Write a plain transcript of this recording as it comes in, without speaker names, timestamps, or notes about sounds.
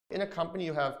In a company,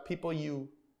 you have people you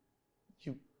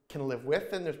can live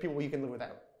with, and there's people you can live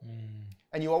without.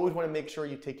 And you always want to make sure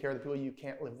you take care of the people you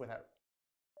can't live without.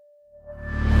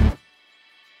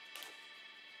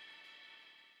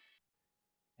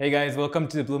 Hey guys, welcome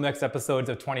to the BloomX episodes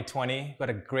of 2020. Got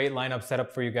a great lineup set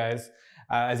up for you guys.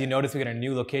 As you notice, we got a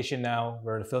new location now.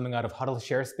 We're filming out of Huddle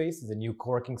Share Space. It's a new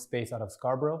co-working space out of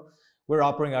Scarborough. We're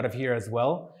operating out of here as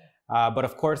well. But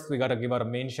of course, we got to give out a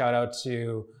main shout out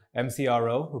to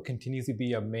MCRO, who continues to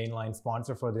be a mainline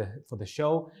sponsor for the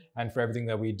show and for everything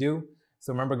that we do.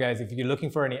 So remember, guys, if you're looking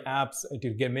for any apps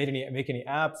to make any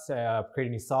apps, create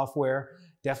any software,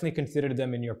 definitely consider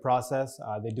them in your process.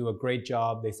 They do a great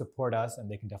job. They support us, and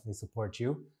they can definitely support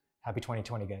you. Happy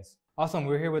 2020, guys. Awesome.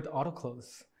 We're here with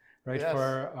Autoklose, right? Yes.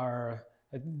 For our,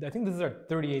 I think this is our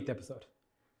 38th episode,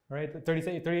 right?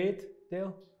 38th,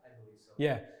 Dale? I believe so.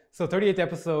 Yeah. So 38th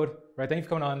episode, right? Thank you for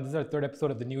coming on. This is our third episode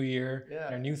of the new year,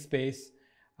 our new space.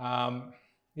 We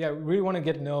really want to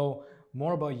get to know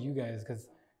more about you guys because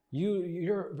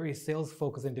you're a very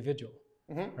sales-focused individual.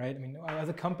 Right? I mean, as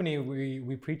a company,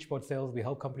 we preach about sales, we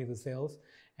help companies with sales,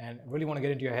 and really want to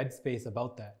get into your headspace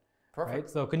about that. Perfect. Right?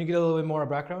 So can you get a little bit more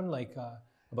background, like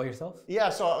about yourself? Yeah,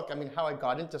 so I mean, how I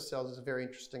got into sales is a very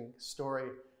interesting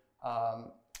story.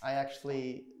 I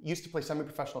actually used to play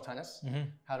semi-professional tennis,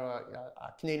 had a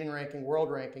Canadian ranking,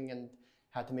 world ranking, and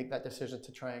had to make that decision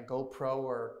to try and go pro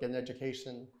or get an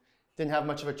education. Didn't have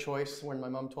much of a choice when my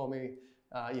mom told me,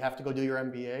 you have to go do your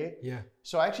MBA. Yeah.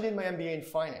 So I actually did my MBA in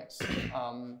finance,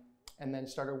 and then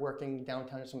started working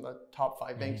downtown at some of the top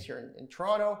 5 banks here in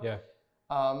Toronto. Yeah.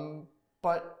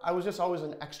 But I was just always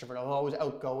an extrovert. I was always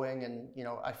outgoing, and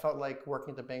I felt like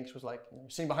working at the banks was like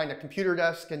sitting behind a computer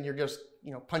desk and you're just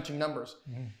punching numbers.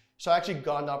 So I actually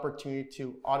got an opportunity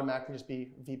to automatically just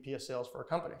be VP of sales for a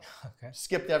company. Okay.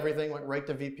 Skipped everything, went right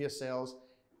to VP of sales,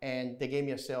 and they gave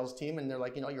me a sales team, and they're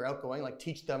like, you're outgoing, like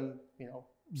teach them,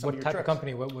 what type of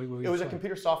company? What it was a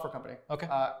computer software company. Okay.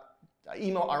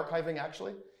 Email archiving,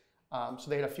 actually. So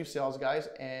they had a few sales guys,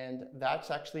 and that's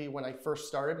actually when I first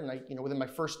started. And within my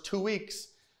first 2 weeks,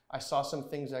 I saw some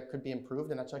things that could be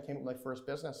improved, and that's how I came up with my first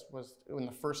business. Was in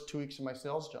the first 2 weeks of my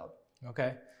sales job.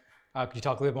 Okay. Could you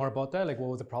talk a little bit more about that? Like, what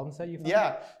was the problem set you found?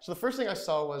 Yeah. So the first thing I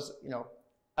saw was,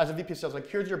 as a VP of sales, like,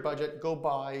 here's your budget. Go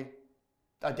buy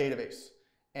a database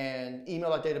and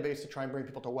email that database to try and bring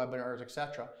people to webinars,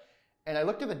 etc. And I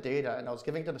looked at the data and I was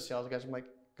giving it to the sales guys. I'm like,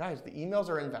 guys, the emails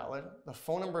are invalid. The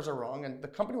phone numbers are wrong. And the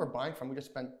company we're buying from, we just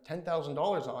spent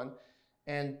 $10,000 on.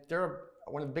 And they're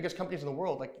one of the biggest companies in the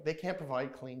world. Like, they can't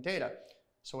provide clean data.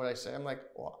 So what I say, I'm like,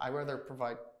 well, I'd rather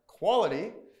provide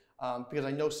quality because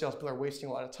I know salespeople are wasting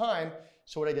a lot of time.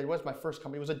 So what I did was my first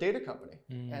company was a data company.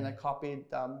 And I copied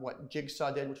what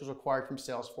Jigsaw did, which was acquired from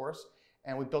Salesforce.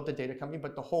 And we built a data company.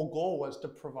 But the whole goal was to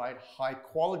provide high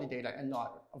quality data and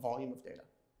not a volume of data.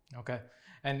 Okay.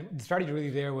 And the strategy really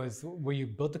there was, where you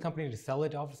built the company to sell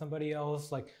it off to somebody else?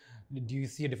 Like, do you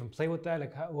see a different play with that?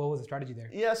 Like, what was the strategy there?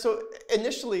 Yeah, so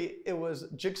initially it was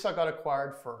Jigsaw got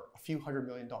acquired for a few $100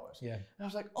 million. Yeah. And I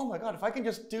was like, oh my God, if I can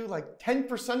just do like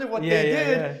 10% of what they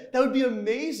did, that would be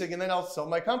amazing. And then I'll sell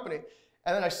my company.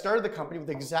 And then I started the company with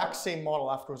the exact same model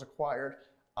after it was acquired.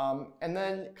 And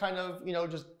then kind of,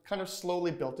 just kind of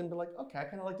slowly built and be like, okay, I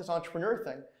kind of like this entrepreneur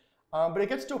thing. But it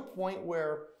gets to a point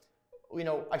where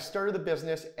I started the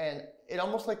business, and it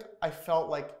almost like I felt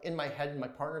like in my head, in my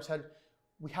partner's head,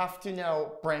 we have to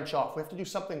now branch off. We have to do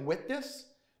something with this,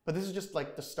 but this is just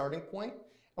like the starting point,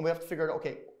 and we have to figure out,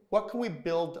 okay, what can we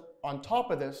build on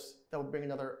top of this that will bring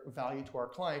another value to our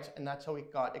clients? And that's how we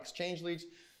got ExchangeLeads,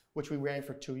 which we ran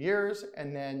for 2 years,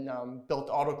 and then built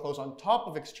Autoklose on top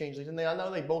of ExchangeLeads. And now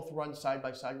they both run side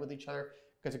by side with each other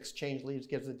because ExchangeLeads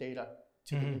gives the data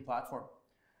to the new platform.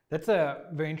 That's a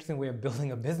very interesting way of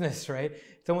building a business, right?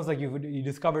 It's almost like you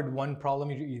discovered one problem,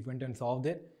 you went and solved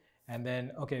it, and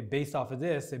then, okay, based off of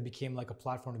this, it became like a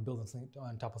platform to build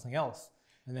on top of something else,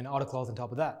 and then Autoklose on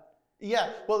top of that.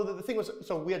 Yeah, well, the thing was,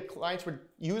 so we had clients would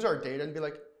use our data and be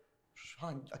like,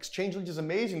 Shawn, ExchangeLeads is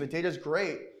amazing, the data is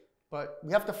great, but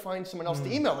we have to find someone else to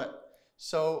email it.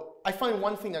 So I find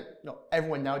one thing that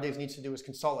everyone nowadays needs to do is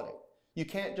consolidate. You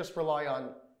can't just rely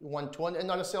on one tool, and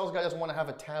not a sales guy doesn't want to have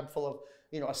a tab full of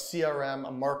a CRM,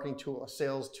 a marketing tool, a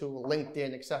sales tool,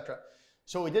 LinkedIn, etc.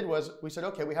 So what we did was we said,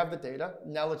 okay, we have the data.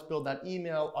 Now let's build that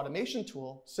email automation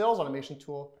tool, sales automation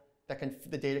tool that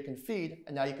the data can feed,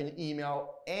 and now you can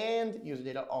email and use the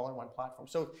data all in one platform.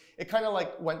 So it kind of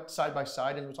like went side by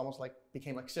side, and it was almost like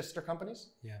became like sister companies.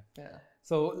 Yeah. Yeah.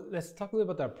 So let's talk a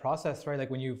little about that process, right? Like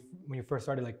when you first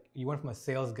started, like you went from a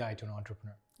sales guy to an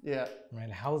entrepreneur. Yeah. Right.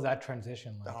 How was that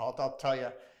transition like? I'll tell you.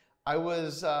 I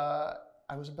was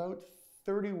about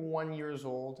 31 years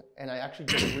old, and I actually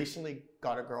just recently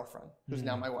got a girlfriend who's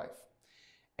now my wife.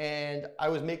 And I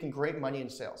was making great money in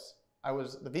sales. I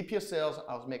was the VP of sales.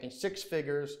 I was making 6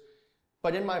 figures,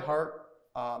 but in my heart,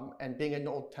 and being an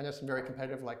old tennis and very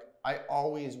competitive, like I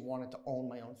always wanted to own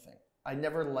my own thing. I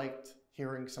never liked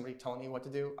hearing somebody telling me what to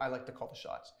do. I like to call the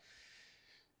shots.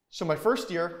 So my first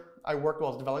year, I worked while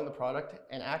I was developing the product,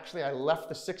 and actually I left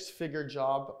the 6-figure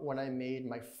job when I made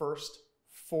my first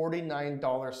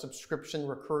 $49 subscription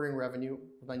recurring revenue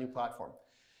with my new platform.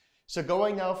 So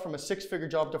going now from a 6-figure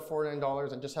job to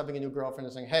 $49 and just having a new girlfriend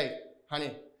and saying, hey,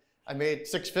 honey, I made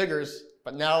 6 figures,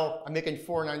 but now I'm making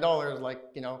 $49, like,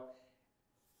 you know,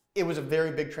 it was a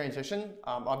very big transition.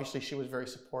 Obviously she was very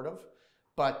supportive,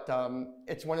 but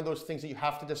it's one of those things that you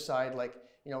have to decide, like,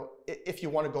 you know, if you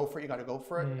want to go for it, you got to go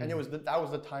for it. And that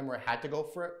was the time where I had to go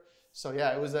for it. So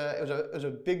yeah, it was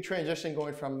a big transition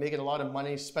going from making a lot of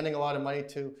money, spending a lot of money,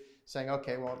 to saying,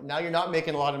 okay, well, now you're not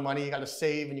making a lot of money. You got to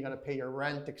save and you got to pay your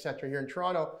rent, etc. Here in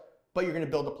Toronto, but you're going to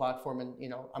build a platform. And you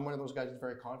know, I'm one of those guys who's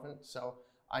very confident. So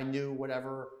I knew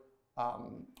whatever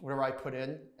I put in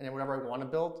and then whatever I want to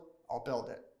build, I'll build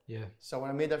it. Yeah. So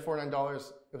when I made that $49, it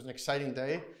was an exciting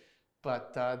day.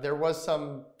 But there was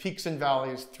some peaks and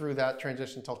valleys through that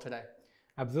transition till today.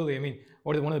 Absolutely. I mean,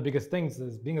 one of the biggest things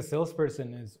is being a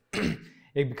salesperson is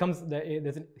it becomes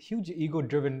there's a huge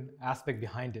ego-driven aspect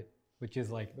behind it, which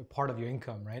is like a part of your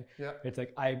income, right? Yeah. It's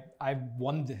like I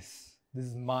won this. This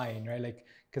is mine, right? Like,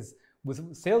 because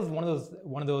with sales, one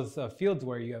of those fields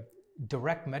where you have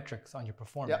direct metrics on your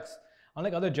performance. Yeah.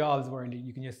 Unlike other jobs where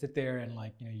you can just sit there and,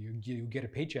 like, you know, you get a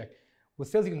paycheck. With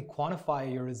sales, you can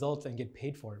quantify your results and get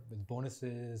paid for it with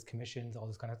bonuses, commissions, all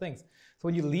those kind of things. So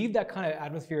when you leave that kind of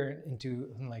atmosphere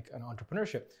into like an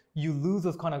entrepreneurship, you lose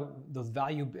those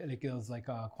value, like those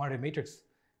quantitative matrix,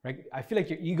 right? I feel like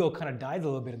your ego kind of dies a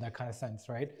little bit in that kind of sense,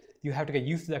 right? You have to get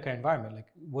used to that kind of environment. Like,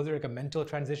 was there like a mental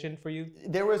transition for you?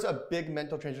 There was a big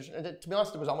mental transition, and to be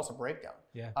honest, it was almost a breakdown.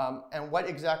 Yeah. And what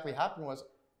exactly happened was,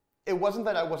 it wasn't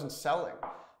that I wasn't selling,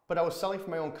 but I was selling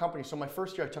for my own company. So my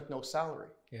first year, I took no salary.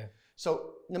 Yeah.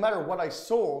 So no matter what I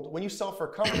sold, when you sell for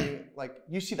a company, like,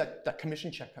 you see that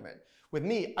commission check come in. With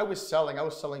me, I was selling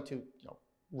to, you know,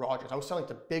 Rogers. I was selling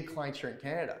to big clients here in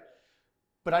Canada,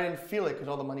 but I didn't feel it because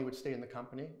all the money would stay in the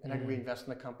company, and I'd reinvest in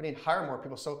the company and hire more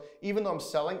people. So even though I'm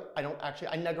selling,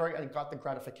 I never got the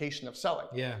gratification of selling.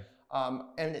 Yeah.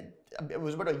 And it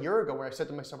was about a year ago where I said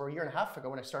to myself, or a year and a half ago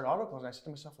when I started Autoklose, and I said to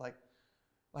myself, like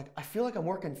I feel like I'm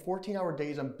working 14-hour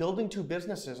days. I'm building 2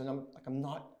 businesses, and I'm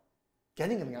not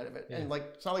getting anything out of it. Yeah. And like,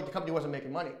 it's not like the company wasn't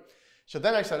making money. So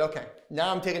then I said, okay, now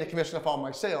I'm taking a commission off all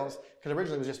my sales, because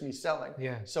originally it was just me selling.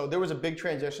 Yeah. So there was a big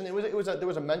transition. There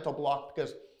was a mental block,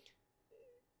 because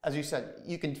as you said,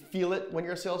 you can feel it when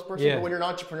you're a salesperson, but when you're an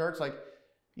entrepreneur, it's like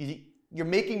you're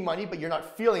making money, but you're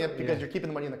not feeling it because you're keeping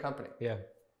the money in the company. Yeah.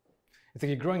 It's like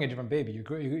you're growing a different baby.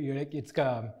 You're like, it's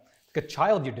like a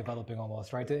child you're developing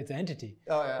almost, right? It's an entity.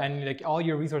 Oh, yeah. And like all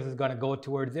your resources are gonna go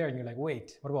towards there, and you're like,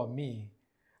 wait, what about me?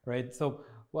 Right? So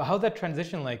how's that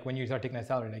transition like when you start taking that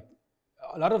salary? Like,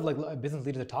 a lot of like business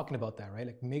leaders are talking about that, right?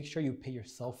 Like, make sure you pay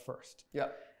yourself first. Yeah.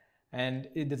 And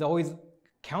there's always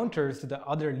counters to the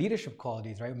other leadership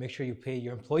qualities, right? Make sure you pay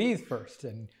your employees first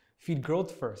and feed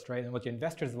growth first, right? And what your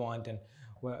investors want, and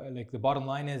like the bottom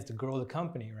line is to grow the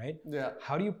company, right? Yeah.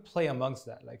 How do you play amongst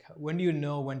that? Like, when do you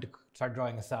know when to start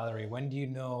drawing a salary? When do you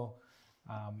know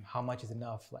how much is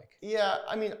enough? Like, yeah,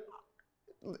 I mean,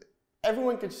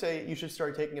 everyone could say you should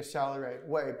start taking a salary right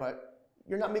away, but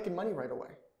you're not making money right away.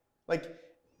 Like,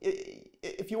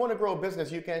 if you want to grow a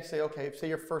business, you can't say, okay, say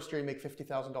your first year you make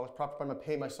 $50,000 profit, but I'm going to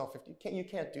pay myself $50,000. You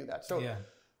can't do that. So yeah.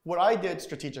 What I did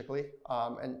strategically,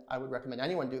 and I would recommend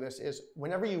anyone do this, is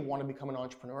whenever you want to become an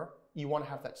entrepreneur, you want to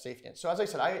have that safety net. So as I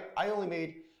said, I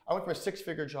went from a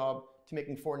 6-figure job to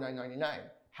making $4,999.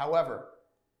 However,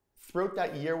 throughout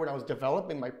that year when I was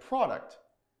developing my product,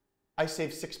 I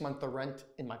saved 6 months of rent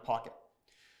in my pocket.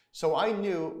 So I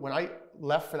knew when I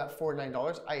left for that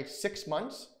 $49, I had 6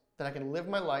 months that I can live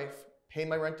my life, pay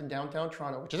my rent in downtown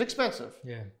Toronto, which is expensive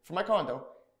for my condo,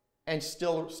 and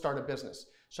still start a business.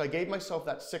 So I gave myself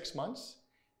that 6 months.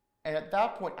 And at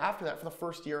that point, after that, for the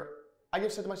first year, I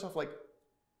just said to myself, like,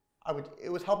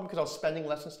 it was helping because I was spending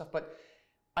less and stuff, but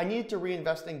I needed to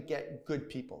reinvest and get good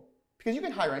people, because you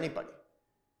can hire anybody.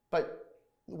 But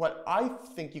what I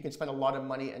think you can spend a lot of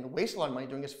money and waste a lot of money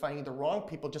doing is finding the wrong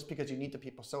people just because you need the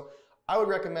people. So I would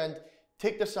recommend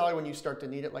take the salary when you start to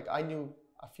need it. Like, I knew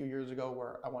a few years ago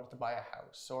where I wanted to buy a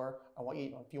house, or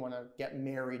if you want to get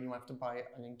married, you have to buy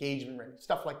an engagement ring,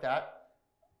 stuff like that.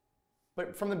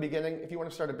 But from the beginning, if you want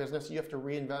to start a business, you have to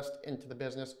reinvest into the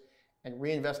business and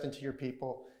reinvest into your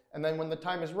people. And then when the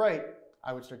time is right,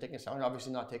 I would start taking a salary.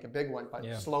 Obviously not take a big one, but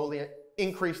Yeah. slowly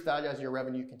increase that as your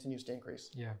revenue continues to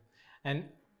increase. Yeah. And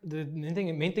the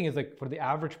main thing is like for the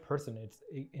average person, it's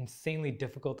insanely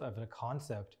difficult of a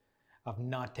concept of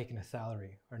not taking a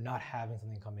salary or not having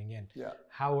something coming in. Yeah.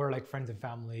 How are like friends and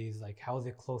families, like how is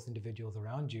it close individuals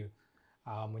around you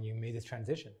when you made this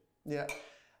transition? Yeah.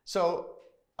 So,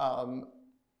 I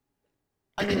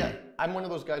mean, I'm one of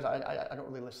those guys, I don't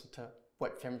really listen to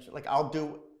what families, like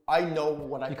I know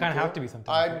what I can do. You kind of have to be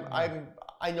sometimes.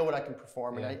 I know what I can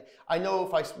perform. Yeah. And I know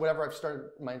whatever I've started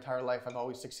my entire life, I've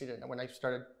always succeeded. And when I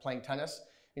started playing tennis,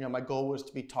 you know, my goal was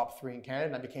to be top 3 in Canada,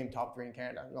 and I became top 3 in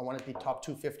Canada. I wanted to be top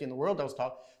 250 in the world. I was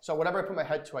top. So whatever I put my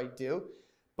head to, I do.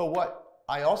 But what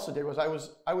I also did was I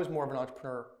was more of an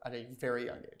entrepreneur at a very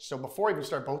young age. So before I even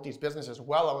started both these businesses,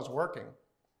 while I was working,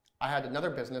 I had another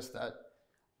business that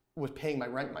was paying my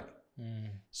rent money.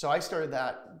 So I started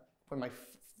that when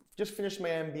just finished my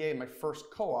MBA, my first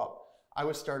co-op. I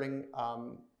was starting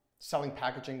selling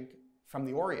packaging from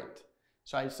the Orient.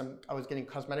 So I was getting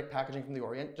cosmetic packaging from the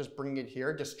Orient, just bringing it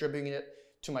here, distributing it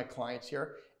to my clients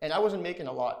here. And I wasn't making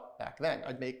a lot back then.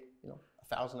 I'd make, you know,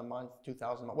 $1,000 a month,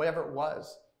 $2,000 a month, whatever it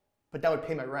was, but that would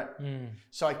pay my rent.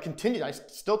 So I continued. I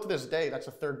still to this day, that's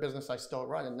the third business I still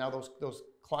run. And now those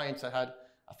clients that had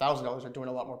 $1,000 are doing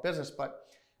a lot more business. But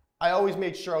I always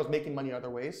made sure I was making money other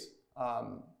ways,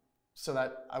 so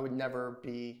that I would never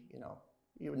be,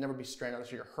 you would never be stranded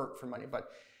unless you're hurt for money.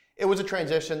 But it was a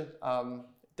transition.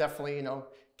 Definitely, you know,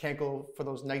 can't go for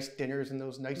those nice dinners and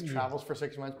those nice travels for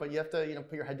 6 months, but you have to, you know,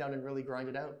 put your head down and really grind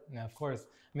it out. Yeah, of course.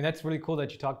 I mean, that's really cool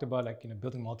that you talked about, like, you know,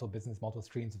 building multiple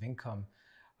streams of income.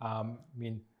 I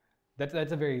mean,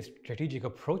 that's a very strategic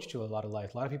approach to a lot of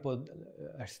life. A lot of people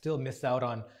are still miss out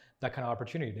on that kind of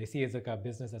opportunity. They see it as like a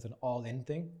business as an all-in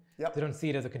thing. Yep. They don't see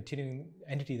it as a continuing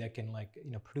entity that can, like,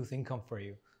 you know, produce income for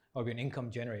you or be an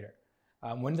income generator.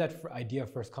 When did that idea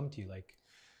first come to you? Like,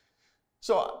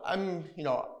 so I'm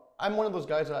one of those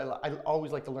guys that I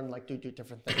always like to learn, like do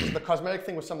different things. The cosmetic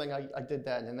thing was something I did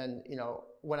then, and then, you know,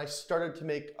 when I started to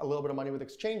make a little bit of money with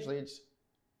ExchangeLeads,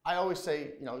 I always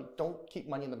say, you know, don't keep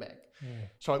money in the bank.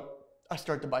 So I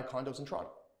started to buy condos in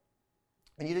Toronto,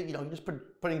 and you just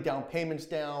putting down payments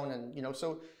down, and you know,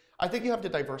 so I think you have to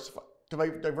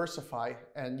diversify,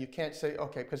 and you can't say,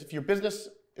 okay, because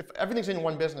if everything's in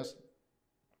one business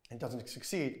and doesn't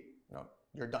succeed, you know,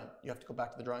 you're done. You have to go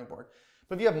back to the drawing board.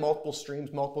 But if you have multiple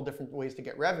streams, multiple different ways to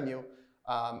get revenue,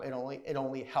 it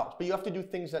only helps. But you have to do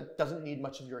things that doesn't need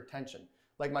much of your attention.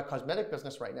 Like my cosmetic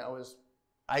business right now is,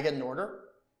 I get an order,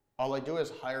 all I do is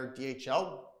hire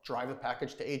DHL, drive the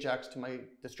package to Ajax to my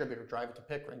distributor, drive it to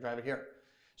Pickering, drive it here.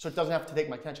 So it doesn't have to take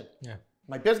my attention. Yeah.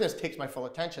 My business takes my full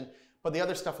attention, but the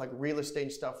other stuff like real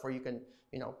estate stuff where you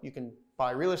can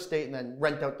buy real estate and then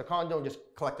rent out the condo and just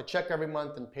collect a check every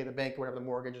month and pay the bank whatever the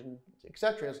mortgage and et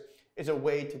cetera is a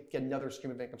way to get another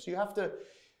stream of income. So you have to,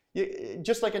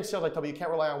 just like in sales, I tell you, you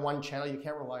can't rely on one channel, you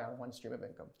can't rely on one stream of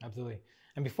income. Absolutely.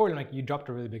 And before, like, you dropped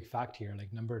a really big fact here,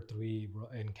 like #3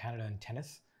 in Canada in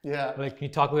tennis. Yeah. Like, can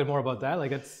you talk a little bit more about that?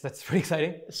 Like, that's pretty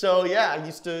exciting. So yeah, I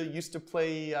used to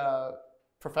play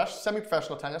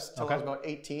semi-professional tennis until I was about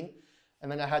 18.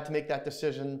 And then I had to make that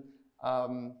decision.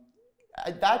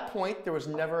 At that point, there was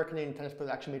never a Canadian tennis player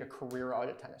that actually made a career out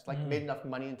of tennis, like made enough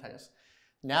money in tennis.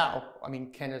 Now, I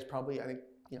mean, Canada's probably, I think,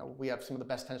 you know, we have some of the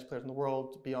best tennis players in the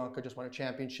world. Bianca just won a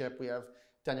championship. We have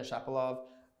Denis Shapovalov,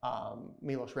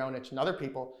 Milos Raonic, and other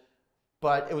people.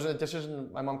 But it was a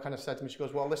decision my mom kind of said to me. She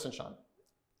goes, well, listen, Shawn,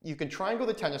 you can try and go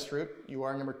the tennis route. You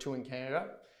are #2 in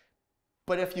Canada.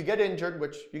 But if you get injured,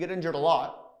 which you get injured a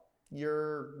lot,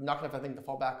 you're not going to have anything to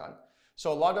fall back on.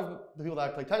 So a lot of the people that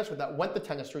I played tennis with that went the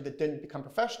tennis route that didn't become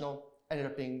professional ended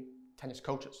up being tennis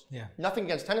coaches. Yeah. Nothing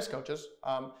against tennis coaches,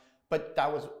 but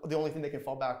that was the only thing they can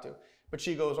fall back to. But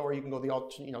she goes, or you can go the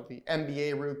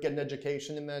MBA route, get an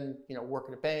education, and then, you know, work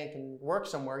at a bank and work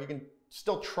somewhere. You can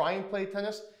still try and play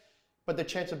tennis, but the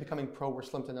chance of becoming pro were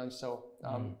slim to none. So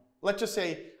let's just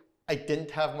say I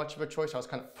didn't have much of a choice. I was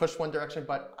kind of pushed one direction,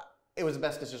 but it was the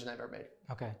best decision I've ever made.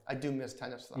 Okay. I do miss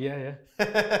tennis though. Yeah.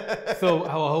 So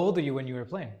how old are you when you were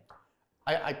playing?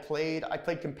 I played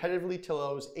competitively till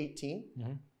I was 18.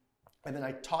 And then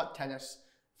I taught tennis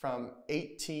from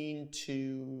 18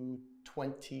 to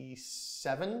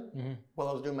 27 while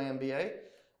I was doing my MBA.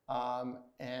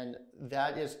 And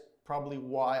that is probably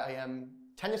why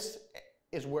tennis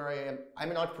is where I am. I'm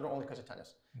an entrepreneur only because of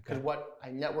tennis. Because what I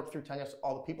networked through tennis,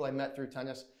 all the people I met through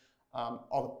tennis,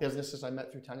 all the businesses I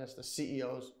met through tennis, the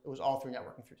CEOs, it was all through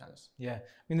networking through tennis. Yeah, I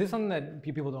mean, this is something that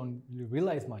people don't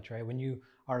realize much, right? When you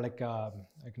are like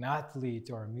an athlete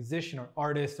or a musician or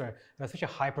artist or at such a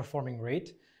high performing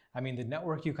rate, I mean, the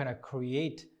network you kind of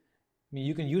create mean,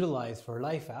 you can utilize for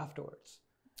life afterwards,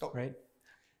 right?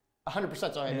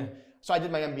 100%. So I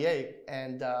did my MBA,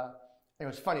 and it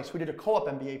was funny. So we did a co-op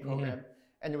MBA program,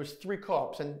 and there was 3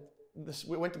 co-ops, and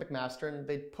we went to McMaster, and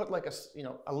they put like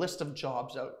a list of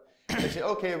jobs out. They said,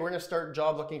 okay, we're going to start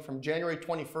job looking from January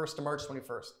 21st to March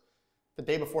 21st. The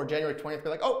day before January 20th,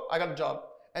 they're like, oh, I got a job.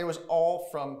 And it was all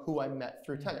from who I met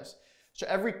through tennis. So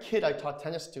every kid I taught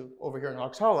tennis to over here in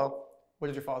Hawks Hollow, what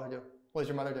does your father do? What does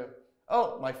your mother do?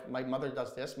 Oh, my mother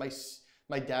does this.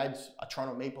 My dad's a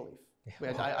Toronto Maple Leaf.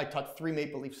 Yeah. I taught 3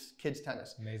 Maple Leafs kids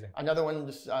tennis. Amazing. Another one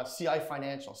was CI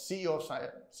Financial, CEO of CI.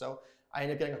 So I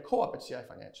ended up getting a co-op at CI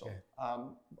Financial.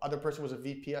 Okay. Other person was a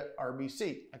VP at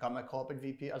RBC. I got my co-op at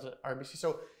VP as a RBC.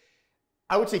 So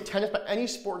I would say tennis, but any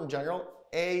sport in general,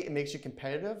 A, it makes you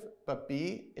competitive, but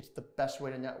B, it's the best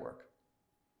way to network.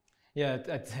 Yeah,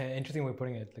 that's an interesting way of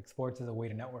putting it. Like sports is a way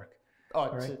to network.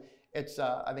 Oh, it's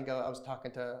I think I was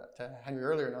talking to Henry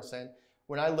earlier, and I was saying,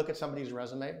 when I look at somebody's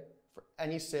resume, for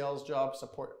any sales job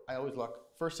support, I always look.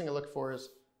 First thing I look for is,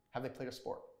 have they played a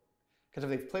sport? Because if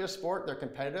they've played a sport, they're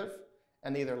competitive,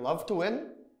 and they either love to win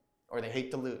or they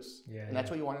hate to lose. Yeah, and that's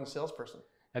what you want in a salesperson.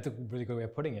 That's a really good way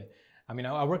of putting it. I mean,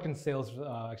 I worked in sales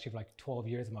actually for like 12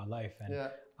 years of my life, and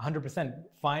 100%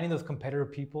 finding those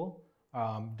competitive people,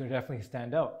 they definitely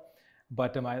stand out.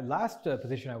 But my last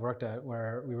position I worked at,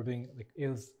 where we were doing, like, it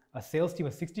was a sales team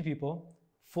of 60 people,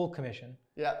 full commission,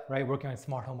 right, working on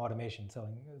smart home automation,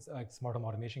 selling smart home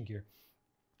automation gear.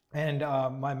 And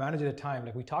my manager at the time,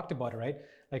 like, we talked about it, right?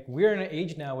 Like, we're in an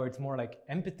age now where it's more like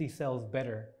empathy sells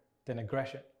better than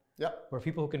aggression. Where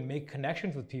people who can make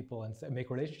connections with people and make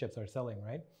relationships are selling,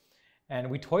 right? And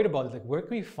we toyed about it, like, where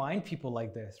can we find people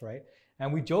like this, right?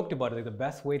 And we joked about it, like, the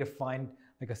best way to find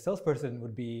like a salesperson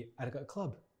would be at a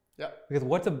club. Because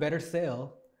what's a better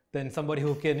sale than somebody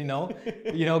who can,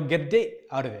 get a date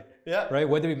out of it, right?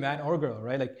 Whether it be man or girl,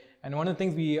 right? Like, and one of the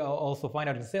things we also find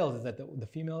out in sales is that the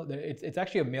female, it's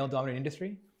actually a male-dominated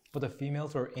industry, but the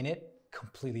females who are in it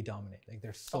completely dominate. Like,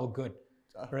 they're so good,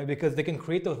 right? Because they can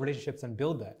create those relationships and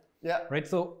build that, right?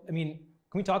 So, I mean,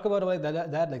 can we talk about like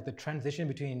that like the transition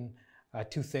between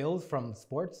to sales from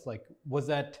sports? Like, was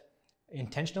that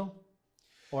intentional,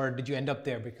 or did you end up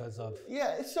there because of?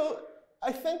 Yeah, so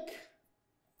I think,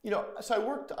 so I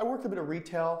worked a bit of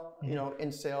retail,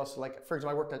 in sales. So, like, for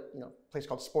example, I worked at, a place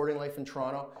called Sporting Life in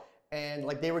Toronto, and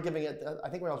like they were giving it, I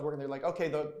think when I was working, they're like,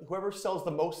 okay, whoever sells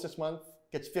the most this month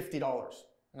gets $50. And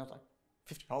I was like,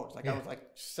 $50? Like, I was like,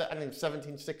 I think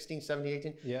 17, 16, 17,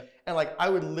 18. And like, I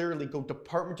would literally go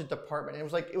department to department. And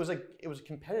it was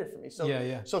competitive for me.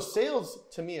 So, so sales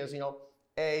to me is,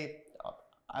 A,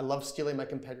 I love stealing my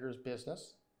competitor's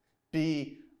business.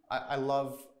 B, I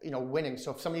love, winning.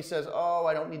 So if somebody says, oh,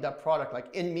 I don't need that product,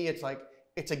 like, in me, it's like,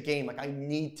 it's a game. Like, I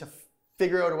need to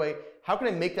figure out a way, how can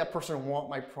I make that person want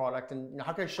my product? And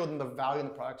how can I show them the value in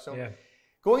the product? So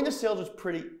going to sales was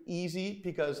pretty easy,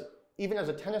 because even as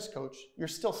a tennis coach, you're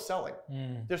still selling.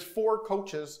 There's 4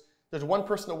 coaches. There's one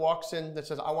person that walks in that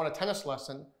says, I want a tennis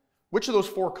lesson. Which of those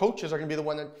 4 coaches are going to be the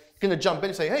one that's going to jump in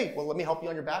and say, hey, well, let me help you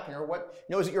on your backhand? Or what,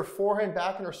 is it your forehand,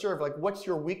 backhand, or serve? Like, what's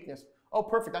your weakness? Oh,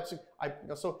 perfect.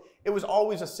 So it was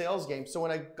always a sales game. So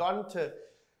when I got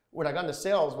into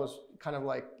sales was kind of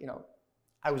like,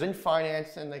 I was in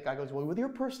finance, and the guy goes, well, with your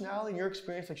personality and your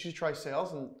experience, like, you should try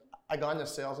sales. And I got into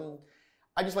sales, and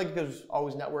I just like it because it was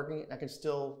always networking, and I can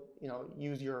still,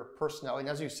 use your personality. And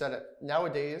as you said it,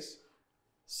 nowadays,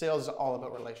 sales is all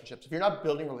about relationships. If you're not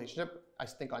building a relationship, I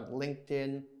think on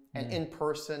LinkedIn and in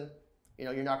person,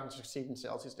 you're not going to succeed in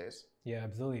sales these days. Yeah,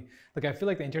 absolutely. Like, I feel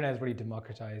like the internet has really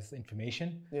democratized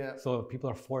information. So people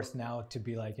are forced now to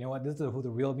be like, you know what, this is who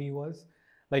the real me was.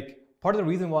 Like, part of the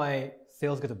reason why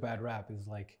sales gets a bad rap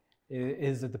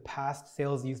is that the past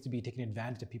sales used to be taking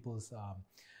advantage of people's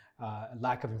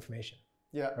lack of information.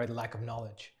 Right, lack of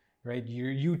knowledge. Right,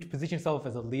 you position yourself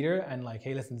as a leader and like,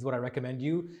 hey, listen, this is what I recommend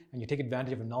you, and you take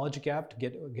advantage of a knowledge gap to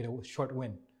get a short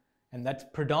win, and that's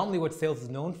predominantly what sales is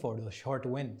known for, the short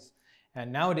wins.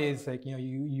 And nowadays, like,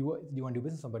 you want to do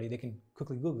business with somebody, they can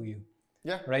quickly Google you.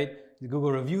 Right, the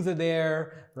Google reviews are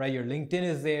there, right? Your LinkedIn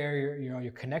is there,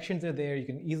 your connections are there. You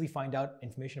can easily find out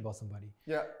information about somebody.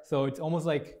 So it's almost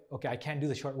like, okay, I can't do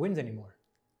the short wins anymore.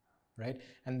 Right,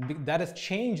 and that has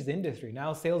changed the industry.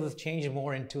 Now sales has changed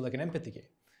more into like an empathy game.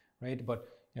 Right, but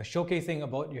showcasing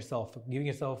about yourself,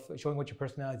 showing what your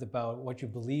personality is about, what you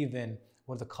believe in,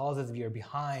 what the causes you're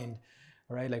behind,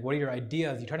 right? Like, what are your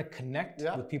ideas? You're trying to connect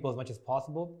with people as much as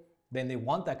possible. Then they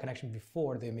want that connection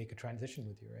before they make a transition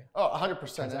with you, right? Oh,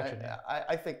 100%.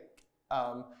 I think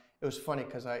it was funny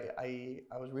because I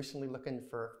was recently looking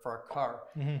for a car,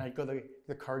 and I'd go to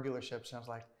the car dealerships, and I was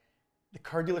like, the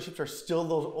car dealerships are still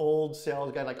those old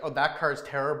sales guys, like, oh, that car is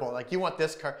terrible. Like, you want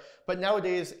this car. But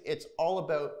nowadays, it's all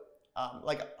about,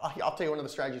 like, I'll tell you one of the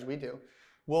strategies we do.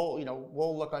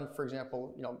 We'll look on, for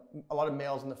example, a lot of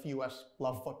males in the US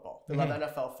love football. They love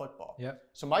NFL football. Yeah.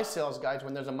 So my sales guys,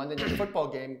 when there's a Monday night football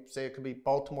game, say it could be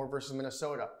Baltimore versus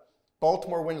Minnesota.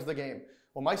 Baltimore wins the game.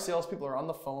 Well, my salespeople are on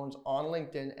the phones, on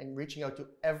LinkedIn, and reaching out to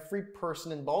every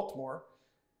person in Baltimore,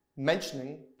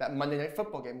 mentioning that Monday night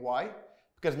football game. Why?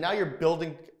 Because now you're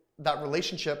building that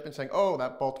relationship and saying, oh,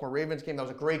 that Baltimore Ravens game, that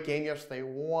was a great game yesterday,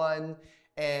 won.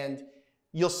 And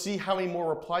you'll see how many more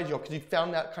replies you'll, because you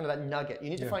found that kind of that nugget. You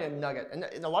need to find a nugget. And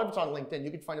a lot of it's on LinkedIn.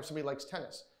 You can find if somebody likes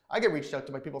tennis. I get reached out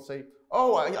to by people say,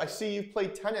 oh, I see you've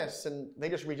played tennis, and they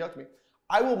just reach out to me.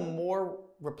 I will more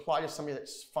reply to somebody that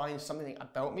finds something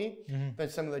about me than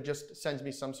somebody that just sends me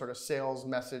some sort of sales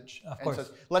message and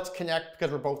says, let's connect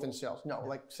because we're both in sales. No,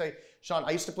 like say, Shawn,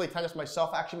 I used to play tennis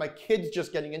myself. Actually, my kid's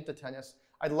just getting into tennis.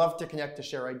 I'd love to connect to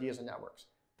share ideas and networks.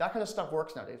 That kind of stuff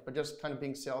works nowadays, but just kind of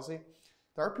being salesy.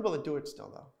 There are people that do it still,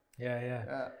 though.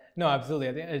 Yeah. No, absolutely.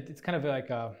 I think it's kind of like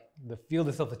the field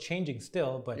itself is changing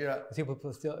still, but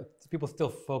people still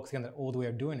focusing on the old way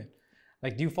of doing it.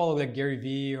 Like, do you follow like Gary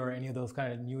Vee or any of those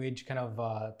kind of new age kind of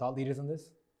thought leaders on this?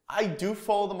 I do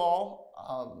follow them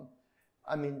all.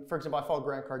 I mean, for example, I follow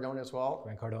Grant Cardone as well.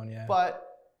 Grant Cardone, yeah. But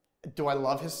do I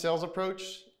love his sales approach?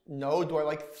 No. Do I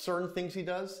like certain things he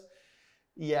does?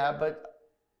 Yeah, but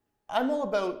I'm all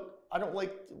about, I don't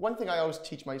like, one thing I always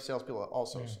teach my salespeople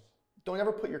also is don't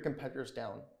ever put your competitors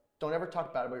down. Don't ever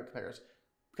talk bad about your competitors.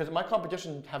 Because my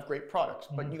competition have great products,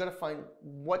 but you got to find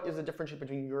what is the difference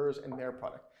between yours and their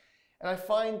product. And I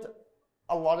find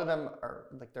a lot of them are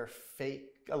like they're fake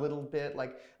a little bit.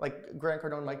 Like Grant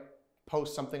Cardone might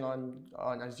post something on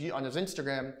his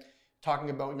Instagram talking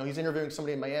about he's interviewing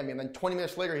somebody in Miami, and then 20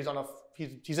 minutes later he's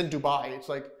in Dubai. It's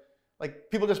like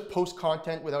people just post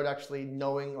content without actually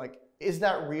knowing, like, is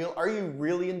that real? Are you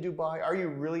really in Dubai? Are you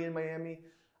really in Miami?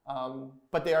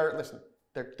 But they are, listen,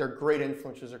 they're great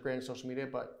influencers. They're great in social media,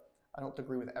 but I don't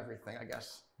agree with everything, I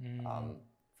guess.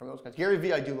 From those guys. Gary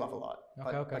Vee I do love a lot.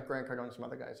 But like Grant Cardone and some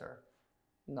other guys are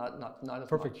not as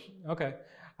perfect. Much. Okay.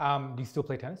 Do you still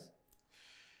play tennis?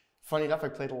 Funny enough, I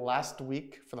played last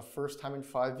week for the first time in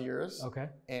 5 years. Okay.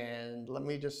 And let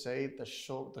me just say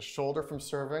the shoulder from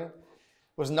serving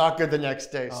was not good the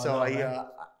next day. So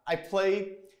I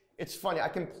play. It's funny, I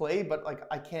can play, but like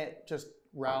I can't just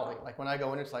rally. Like when I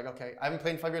go in, it's like, okay, I haven't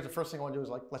played in 5 years. The first thing I want to do is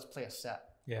like, let's play a set.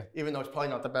 Yeah. Even though it's probably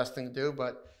not the best thing to do,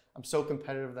 but I'm so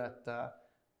competitive that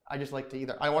I just like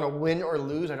to I want to win or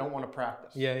lose. I don't want to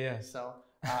practice. Yeah. So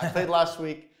I played last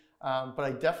week, but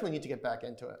I definitely need to get back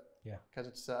into it. Yeah. Because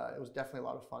it was definitely a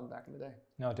lot of fun back in the day.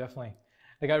 No, definitely.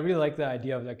 Like I really like the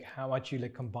idea of like how much you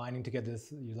like combining together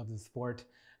this. You love the sport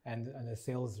and the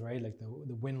sales, right? Like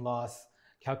the win loss,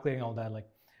 calculating all that. Like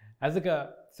as like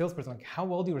a salesperson, like how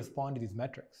well do you respond to these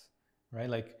metrics, right?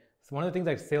 Like so one of the things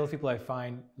like salespeople I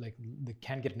find like they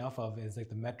can't get enough of is like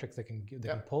the metrics they can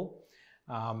pull.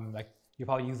 Like you're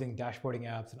probably using dashboarding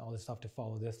apps and all this stuff to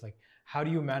follow this. Like how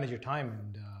do you manage your time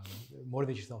and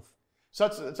motivate yourself? So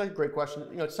it's a great question.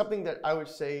 It's something that I would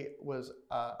say was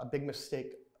a big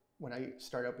mistake when I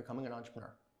started out becoming an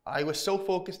entrepreneur. I was so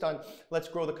focused on let's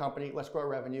grow the company, let's grow our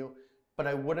revenue, but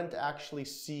I wouldn't actually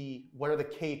see what are the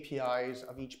KPIs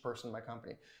of each person in my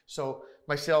company. So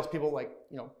my salespeople, like,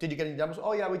 did you get any demos?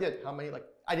 Oh yeah, we did. How many? Like,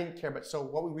 I didn't care. But so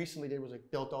what we recently did was like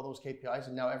built all those KPIs,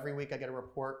 and now every week I get a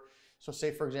report. So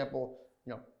say for example,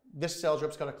 this sales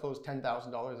rep's got to close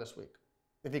 $10,000 this week.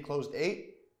 If he closed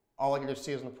 8, all I can just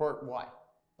see is a report. Why?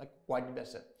 Like, why did you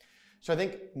miss it? So I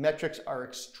think metrics are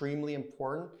extremely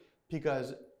important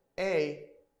because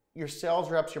your sales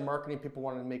reps, your marketing people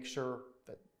want to make sure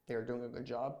that they're doing a good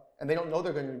job, and they don't know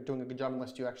they're going to be doing a good job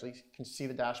unless you actually can see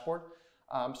the dashboard.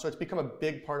 So it's become a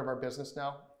big part of our business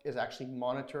now is actually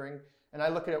monitoring, and I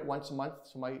look at it once a month.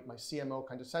 So my CMO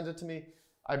kind of sends it to me.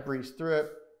 I breeze through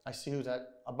it. I see who's at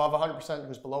above 100%,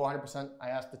 who's below 100%. I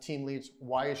ask the team leads,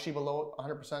 why is she below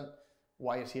 100%?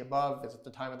 Why is he above? Is it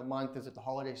the time of the month? Is it the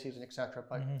holiday season, etc.?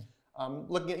 But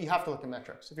you have to look at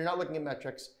metrics. If you're not looking at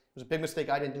metrics, it was a big mistake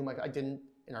I didn't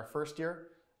in our first year.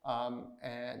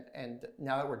 And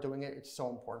now that we're doing it, it's so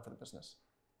important for the business.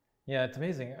 Yeah, it's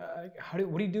amazing.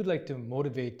 What do you do like to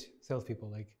motivate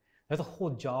salespeople? Like that's a whole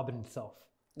job in itself.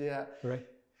 Yeah. Right.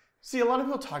 See, a lot of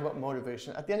people talk about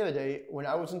motivation. At the end of the day, when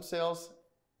I was in sales,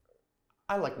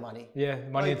 I like money. Yeah,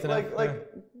 money.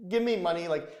 Give me money.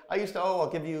 Like I used to, I'll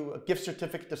give you a gift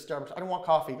certificate to Starbucks. I don't want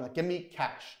coffee. Like give me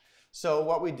cash. So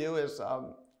what we do is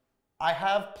I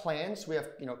have plans. We have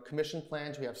commission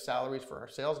plans. We have salaries for our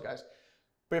sales guys.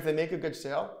 But if they make a good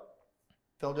sale,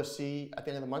 they'll just see at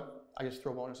the end of the month, I just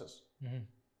throw bonuses.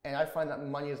 And I find that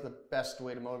money is the best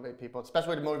way to motivate people. It's the best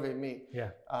way to motivate me. Yeah.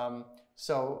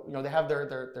 So, they have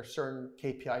their certain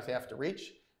KPIs they have to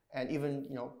reach. And even,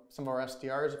 some of our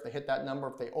SDRs, if they hit that number,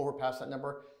 if they overpass that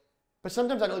number. But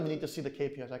sometimes I don't even need to see the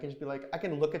KPIs. I can just be like, I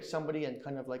can look at somebody and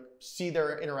kind of like see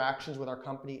their interactions with our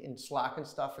company in Slack and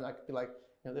stuff. And I could be like,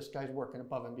 this guy's working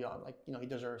above and beyond. Like, he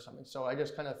deserves something. So I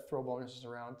just kind of throw bonuses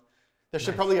around. There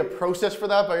should probably be a process for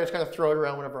that, but I just kind of throw it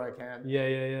around whenever I can.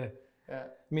 Yeah. I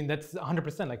mean, that's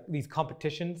 100%. Like these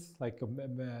competitions, like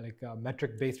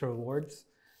metric-based rewards,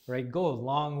 right, go a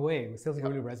long way. Sales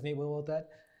people really resonate well with that,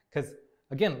 because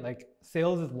again, like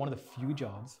sales is one of the few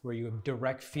jobs where you have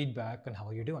direct feedback on how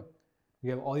you're doing.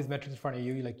 You have all these metrics in front of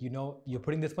you. Like you're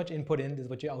putting this much input in. This is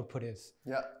what your output is.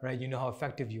 Yeah. Right. You know how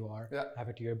effective you are. Yeah. How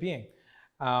effective you're being.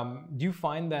 Do you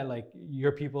find that like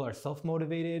your people are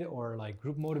self-motivated or like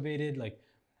group motivated? Like,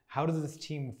 how does this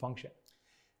team function?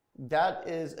 That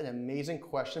is an amazing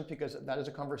question, because that is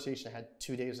a conversation I had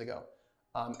 2 days ago.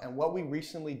 And what we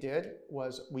recently did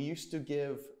was we used to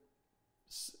give,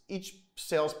 each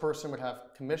salesperson would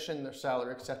have commission, their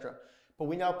salary, etc. But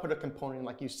we now put a component,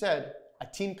 like you said, a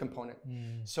team component.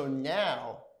 So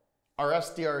now our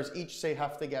SDRs each they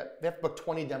have to book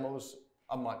 20 demos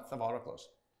a month of Autoklose.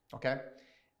 Okay.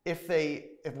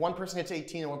 If one person hits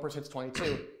 18 and one person hits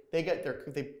 22, they get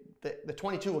the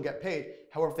 22 will get paid.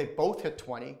 However, if they both hit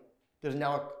 20, there's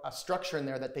now a structure in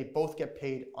there that they both get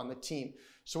paid on the team.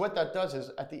 So what that does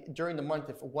is during the month,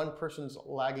 if one person's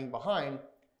lagging behind,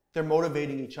 they're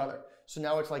motivating each other. So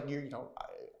now it's like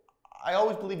I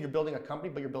always believe you're building a company,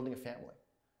 but you're building a family.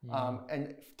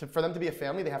 And for them to be a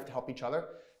family, they have to help each other.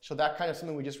 So that kind of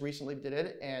something we just recently did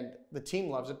it, and the team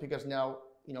loves it, because now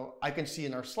I can see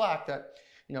in our Slack that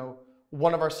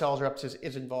one of our sales reps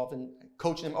is involved in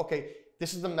coaching them. Okay,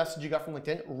 this is the message you got from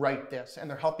LinkedIn, write this. And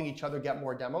they're helping each other get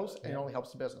more demos, and it only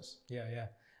helps the business. Yeah.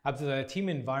 Absolutely. The team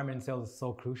environment in sales is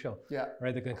so crucial. Yeah.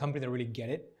 Right. Like the companies that really get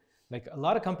it. Like a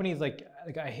lot of companies, like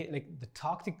I hate, like the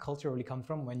toxic culture really comes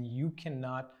from when you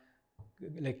cannot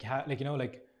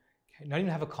not even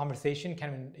have a conversation, you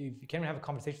can't even have a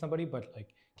conversation with somebody, but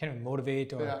like can't even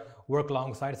motivate or work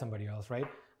alongside somebody else, right?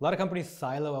 A lot of companies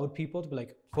silo out people to be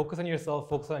like, focus on yourself,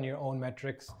 focus on your own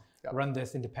metrics, run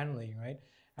this independently, right?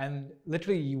 And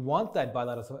literally you want that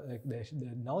bilateral, like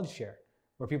the knowledge share,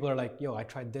 where people are like, yo, I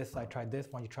tried this, why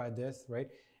don't you try this, right?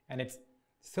 And it's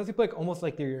salespeople like almost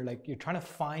like you're trying to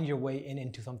find your way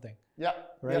into something. Yeah.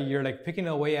 Right. Yeah. You're like picking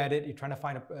a way at it. You're trying to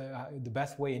find the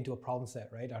best way into a problem set,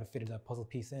 right? How to fit that puzzle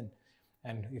piece in,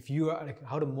 and if you are like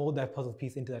how to mold that puzzle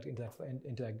piece into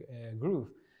that groove.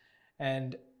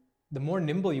 And the more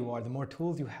nimble you are, the more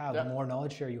tools you have, the more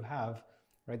knowledge share you have,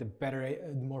 right? The better,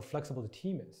 the more flexible the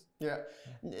team is. Yeah,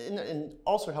 and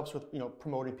also helps with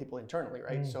promoting people internally,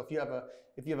 right? So if you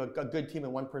have a good team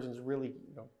and one person's really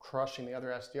crushing the other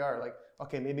SDR, like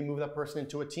okay, maybe move that person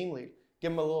into a team lead,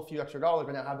 give them a few extra dollars,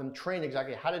 but now have them train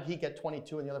exactly how did he get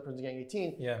 22 and the other person's getting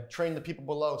 18. Yeah, train the people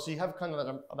below, so you have kind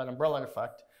of that umbrella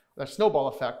effect, that snowball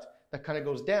effect that kind of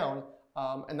goes down.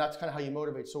 And that's kind of how you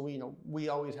motivate. So we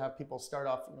always have people start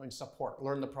off in support,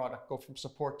 learn the product, go from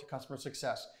support to customer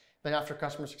success. Then after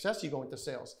customer success, you go into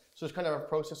sales. So it's kind of a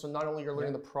process. So not only you're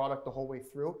learning the product the whole way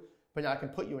through, but now I can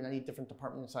put you in any different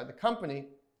department inside the company,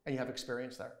 and you have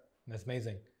experience there. That's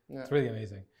amazing. Yeah. It's really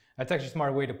amazing. That's actually a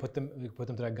smart way to put them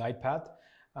to that guide path.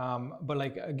 But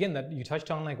like again, that you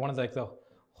touched on like one of the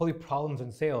holy problems in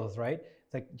sales, right?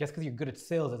 It's like just because you're good at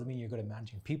sales doesn't mean you're good at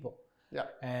managing people. Yeah.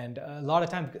 And a lot of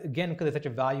times, again, because it's such a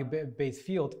value-based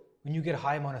field, when you get a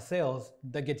high amount of sales,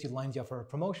 that lines you up for a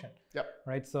promotion. Yep.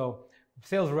 Right. So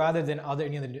sales, rather than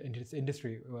any other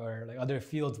industry or like other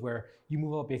fields where you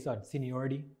move up based on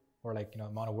seniority or like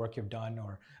amount of work you've done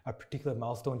or a particular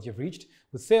milestones you've reached,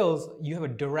 with sales you have a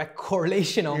direct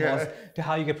correlation almost to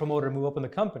how you get promoted or move up in the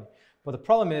company. But the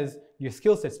problem is your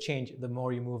skill sets change the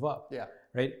more you move up. Yeah.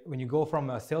 Right? When you go from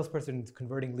a salesperson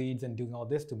converting leads and doing all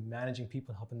this to managing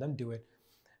people and helping them do it,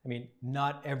 I mean,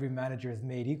 not every manager is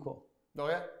made equal. Oh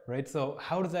yeah. Right? So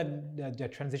how does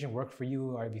that transition work for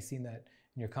you? Or have you seen that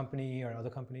in your company or other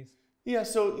companies? Yeah,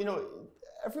 so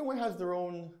everyone has their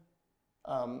own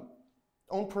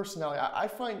personality. I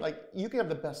find like you can have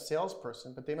the best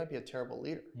salesperson, but they might be a terrible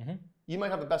leader. Mm-hmm. You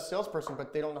might have the best salesperson,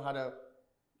 but they don't know how to,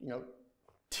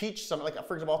 teach someone. Like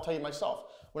for example, I'll tell you myself.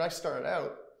 When I started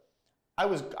out, I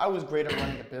was great at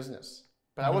running a business,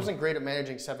 but I wasn't great at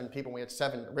managing 7 people. We had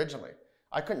 7 originally.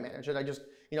 I couldn't manage it. I just,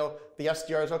 the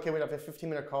SDRs, okay, we have a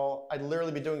 15-minute call. I'd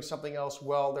literally be doing something else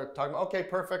while they're talking about, okay,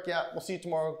 perfect, yeah, we'll see you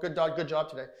tomorrow. Good job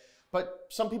today. But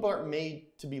some people aren't made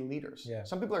to be leaders. Yeah.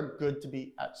 Some people are good to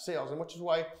be at sales, and which is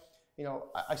why,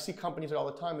 I see companies all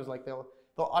the time is like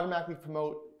they'll automatically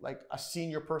promote like a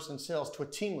senior person in sales to a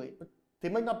team lead, but they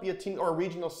might not be a team or a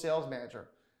regional sales manager,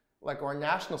 like, or a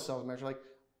national sales manager. Like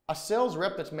a sales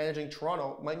rep that's managing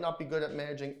Toronto might not be good at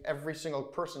managing every single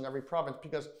person in every province,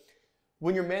 because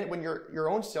when you're your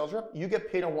own sales rep, you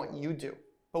get paid on what you do.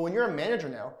 But when you're a manager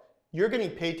now, you're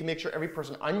getting paid to make sure every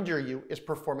person under you is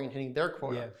performing and hitting their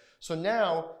quota. Yeah. So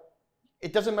now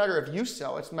it doesn't matter if you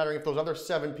sell, it's mattering if those other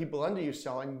 7 people under you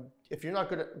sell. And if you're not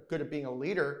good at being a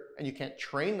leader and you can't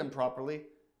train them properly,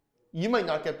 you might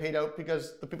not get paid out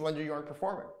because the people under you aren't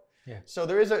performing. Yeah. So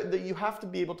there is you have to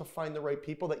be able to find the right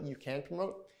people that you can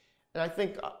promote. And I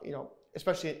think,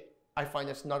 especially I find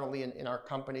this not only in our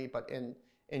company, but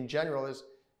in general, is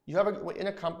you have in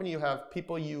a company, you have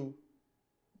people you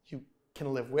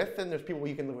can live with, and there's people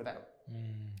you can live without.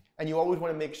 And you always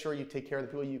want to make sure you take care of the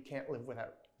people you can't live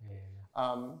without.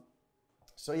 Yeah.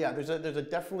 So yeah, there's a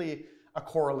definitely a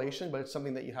correlation, but it's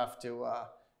something that you have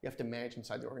to manage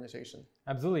inside the organization.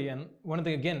 Absolutely. And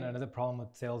another problem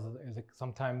with sales is like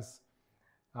sometimes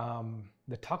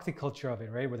the toxic culture of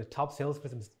it, right? Where the top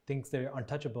salesperson thinks they're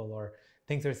untouchable or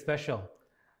thinks they're special,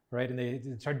 right? And they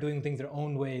start doing things their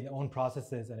own way, their own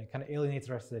processes, and it kind of alienates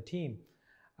the rest of the team.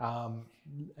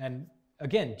 And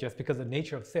again, just because of the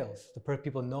nature of sales,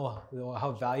 people know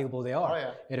how valuable they are. Oh,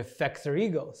 yeah. It affects their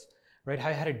egos, right? How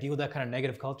you had to deal with that kind of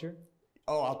negative culture?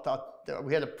 Oh,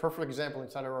 we had a perfect example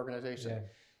inside our organization. Yeah.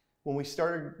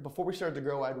 Before we started to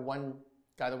grow, I had one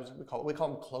guy that we call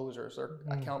them closers or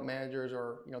account managers,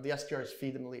 or the SDRs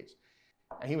feed them leads.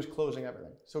 And he was closing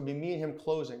everything. So it'd be me and him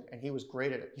closing, and he was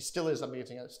great at it. He still is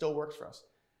amazing at it. It still works for us.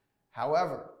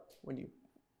 However,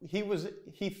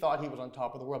 he thought he was on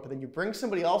top of the world, but then you bring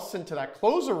somebody else into that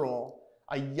closer role,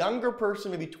 a younger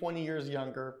person, maybe 20 years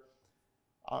younger,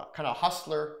 kind of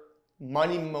hustler,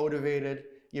 money motivated.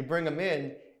 You bring him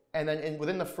in, and then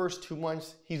within the first 2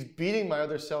 months, he's beating my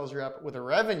other sales rep with a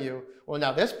revenue. Well,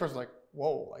 now this person's like,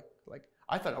 whoa, like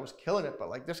I thought I was killing it, but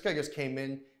like this guy just came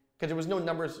in because there was no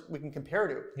numbers we can compare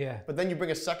to. Yeah. But then you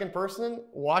bring a second person in,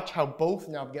 watch how both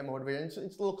now get motivated. It's a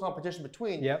little competition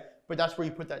between. Yep. But that's where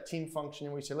you put that team function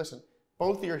in, where you say, listen,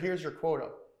 both of you, here's your quota.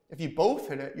 If you both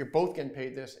hit it, you're both getting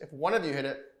paid this. If one of you hit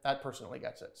it, that person only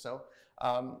gets it. So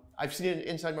I've seen it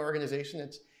inside my organization.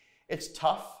 It's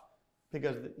tough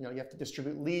because you have to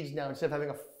distribute leads now. Instead of having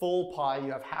a full pie,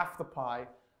 you have half the pie.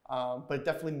 But it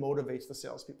definitely motivates the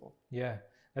salespeople. Yeah,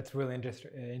 that's really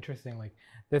interesting. Like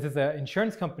this is an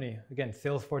insurance company, again,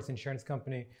 Salesforce insurance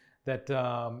company that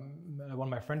one of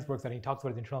my friends works at. He talks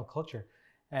about his internal culture.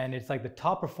 And it's like the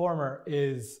top performer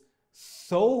is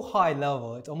so high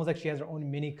level. It's almost like she has her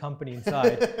own mini company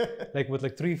inside, like with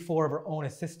like 3-4 of her own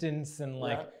assistants, and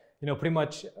like, pretty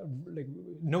much like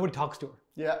nobody talks to her.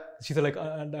 Yeah. She's like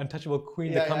an untouchable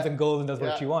queen that comes and goes and does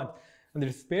what she wants. And the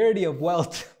disparity of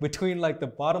wealth between like the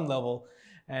bottom level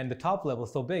and the top level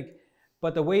is so big.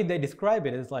 But the way they describe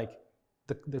it is like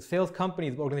the sales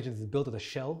company's organization is built as a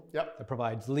shell that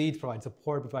provides leads, provides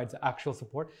support, provides actual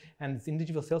support. And these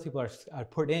individual salespeople are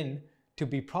put in to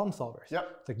be problem solvers. Yep.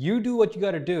 It's like, you do what you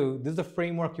got to do. This is a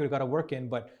framework you got to work in.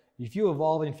 But if you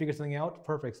evolve and figure something out,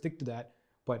 perfect, stick to that.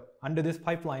 But under this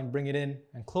pipeline, bring it in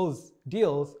and close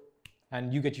deals,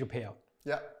 and you get your payout.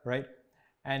 Yeah. Right?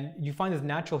 And you find this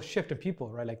natural shift in people,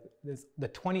 right? Like the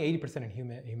 20-80% in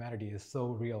humanity is so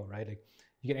real, right? Like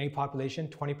you get any population,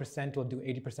 20% will do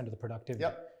 80% of the productivity.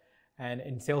 Yep. And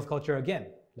in sales culture, again,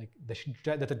 like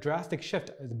that's a drastic shift.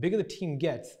 As the bigger the team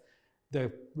gets,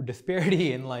 the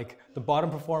disparity in like the bottom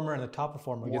performer and the top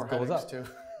performer just goes up. Too.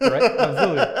 Right?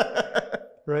 Absolutely.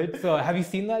 Right? So have you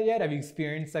seen that yet? Have you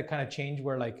experienced that kind of change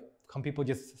where like some people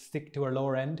just stick to a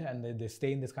lower end and they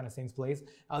stay in this kind of same place?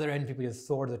 Other end people just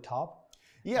soar to the top?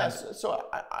 Yes. So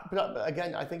but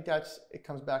again, I think it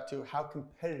comes back to how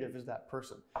competitive is that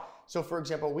person. So for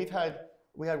example, we had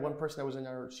one person that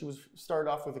was she started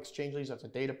off with ExchangeLeads as a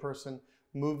data person,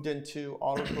 moved into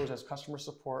Autoklose as customer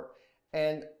support,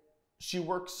 and she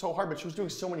worked so hard, but she was doing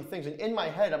so many things. And in my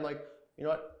head, I'm like, you know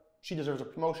what? She deserves a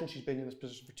promotion. She's been in this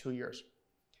position for 2 years.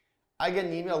 I get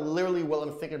an email literally while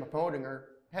I'm thinking about promoting her.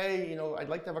 Hey, I'd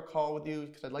like to have a call with you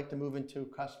because I'd like to move into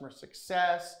customer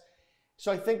success.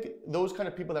 So I think those kind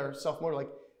of people that are self-motivated,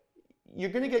 like, you're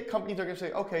going to get companies that are going to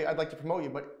say, okay, I'd like to promote you,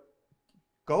 but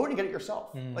go and get it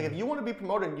yourself. Like, if you want to be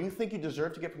promoted and you think you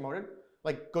deserve to get promoted,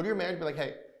 like, go to your manager and be like,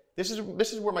 hey, this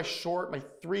is where my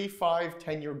 3, 5,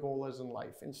 10-year goal is in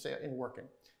life, in working.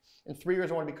 In 3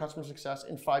 years, I want to be customer success.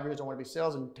 In 5 years, I want to be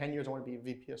sales. In 10 years, I want to be a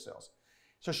VP of sales.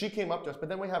 So she came up to us, but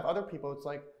then we have other people. It's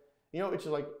like, it's just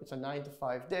like, it's a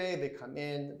 9-to-5 day. They come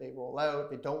in, they roll out.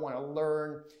 They don't want to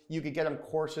learn. You could get them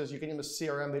courses. You can give them a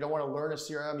CRM. They don't want to learn a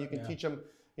CRM. You can teach them,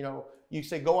 you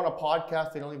say go on a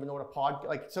podcast, they don't even know what a pod,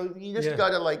 so you just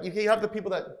gotta you have the people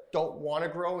that don't want to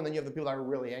grow, and then you have the people that are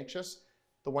really anxious.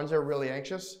 The ones that are really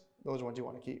anxious, those are the ones you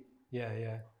want to keep.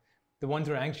 Yeah. The ones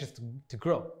who are anxious to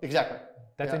grow. Exactly.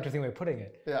 That's an interesting way of putting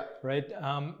it. Yeah. Right?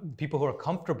 People who are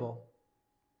comfortable,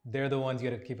 they're the ones you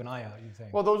got to keep an eye out, you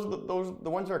think? Well, the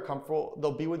ones that are comfortable,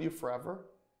 they'll be with you forever,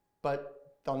 but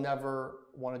they'll never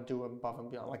want to do above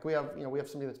and beyond. Like we have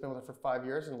somebody that's been with us for 5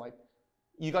 years, and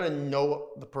you got to know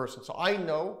the person. So I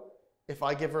know if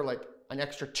I give her an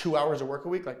extra 2 hours of work a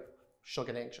week, she'll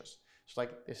get anxious. She's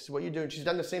like, this is what you do. And she's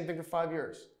done the same thing for 5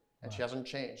 years, and she hasn't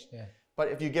changed. Yeah. But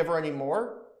if you give her any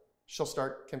more, she'll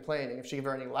start complaining. If you give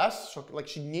her any less,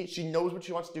 she knows what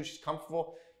she wants to do. She's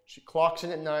comfortable. She clocks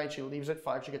in at 9. She leaves at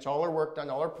 5. She gets all her work done,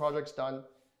 all her projects done.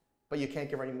 But you can't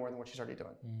give her any more than what she's already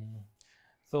doing.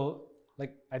 So,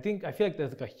 I feel like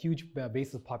there's a huge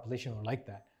base of population who are like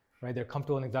that, right? They're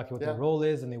comfortable in exactly what their role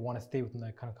is, and they want to stay within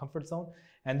that kind of comfort zone.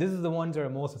 And this is the ones that are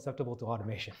most susceptible to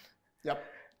automation. Yep.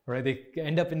 Right? They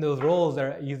end up in those roles that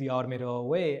are easily automated all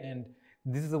away, and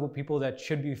this is the people that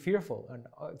should be fearful, and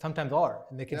sometimes are,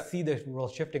 and they can see the role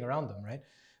shifting around them, right?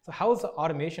 So how has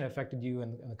automation affected you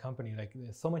in the company?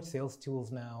 There's so much sales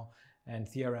tools now, and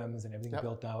CRMs and everything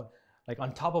built out.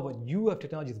 On top of what you have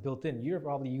technologies built in, you're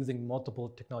probably using multiple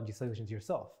technology solutions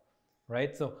yourself,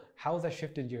 right? So how has that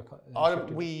shifted your?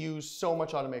 We use so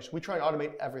much automation. We try and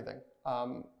automate everything.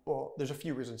 Well, there's a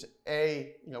few reasons.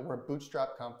 A, we're a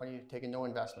bootstrap company taking no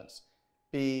investments.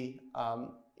 B,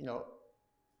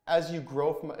 as you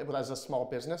grow as a small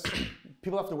business,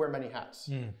 people have to wear many hats.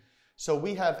 So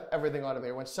we have everything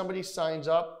automated. When somebody signs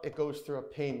up, it goes through a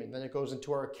payment, then it goes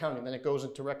into our accounting, then it goes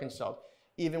into reconciled.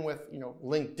 Even with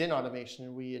LinkedIn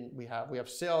automation, we have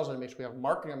sales automation, we have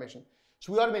marketing automation.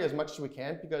 So we automate as much as we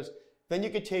can, because then you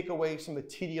could take away some of the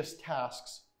tedious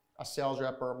tasks a sales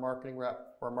rep or a marketing rep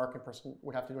or a marketing person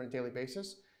would have to do on a daily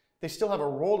basis. They still have a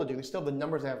role to do. They still have the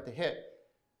numbers they have to hit.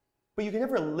 But you can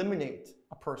never eliminate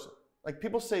a person.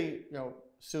 People say,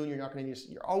 soon you're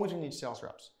always going to need sales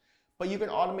reps. But you can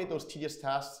automate those tedious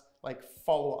tasks like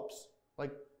follow-ups.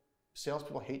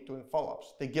 Salespeople hate doing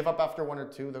follow-ups. They give up after 1 or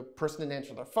 2. The person didn't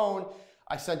answer their phone.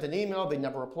 I sent an email, they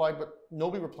never replied, but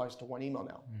nobody replies to 1 email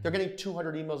now. They're getting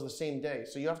 200 emails the same day.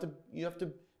 So you have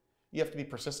to be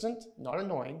persistent, not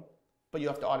annoying, but you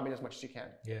have to automate as much as you can.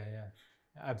 Yeah,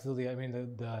 absolutely. I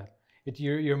mean,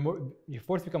 you're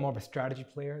forced to become more of a strategy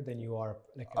player than you are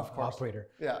an operator.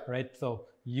 Yeah. Right. So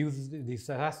use these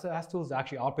SaaS tools to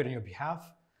actually operate on your behalf,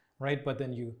 right? But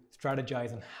then you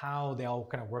strategize on how they all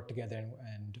kind of work together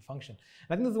and function.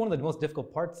 And I think this is one of the most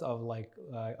difficult parts of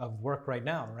of work right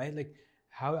now, right?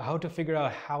 How to figure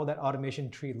out how that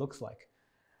automation tree looks like.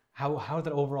 How does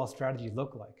that overall strategy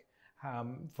look like?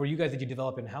 For you guys, did you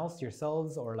develop in-house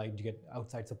yourselves, or did you get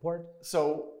outside support?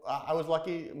 So I was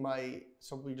lucky.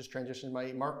 So we just transitioned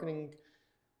my marketing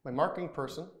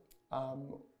person.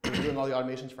 Was doing all the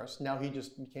automations for us. Now he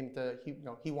just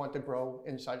he wanted to grow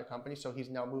inside the company, so he's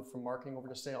now moved from marketing over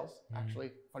to sales.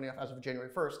 Actually, funny enough, as of January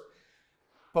 1st.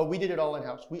 But we did it all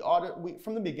in-house.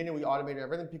 From the beginning, we automated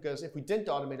everything, because if we didn't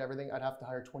automate everything, I'd have to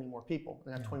hire 20 more people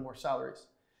and have 20 more salaries.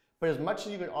 But as much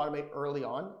as you can automate early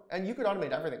on, and you can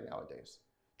automate everything nowadays,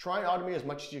 try and automate as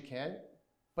much as you can,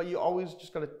 but you always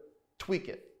just got to tweak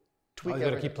it. You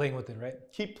got to keep playing with it, right?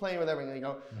 Keep playing with everything.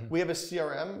 We have a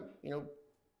CRM,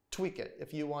 tweak it.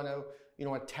 If you want to,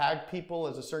 tag people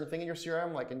as a certain thing in your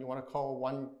CRM, and you want to call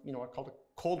one, call it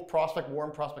cold prospect,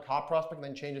 warm prospect, hot prospect, and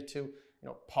then change it to,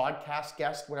 podcast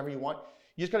guest, whatever you want.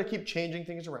 You just got to keep changing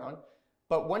things around.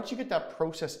 But once you get that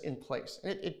process in place,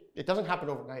 and it doesn't happen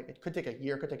overnight. It could take a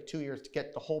year, it could take 2 years to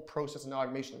get the whole process and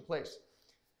automation in place.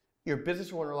 Your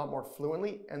business will run a lot more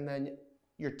fluently, and then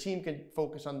your team can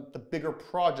focus on the bigger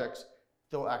projects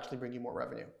that will actually bring you more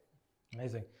revenue.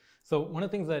 Amazing. So one of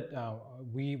the things that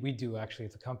we do actually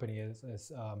as a company is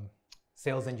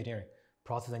sales engineering,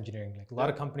 process engineering. A lot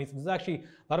of companies, this is actually,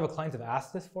 a lot of our clients have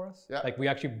asked this for us. Yeah. We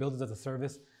actually build this as a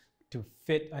service to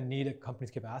fit a need that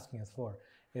companies keep asking us for.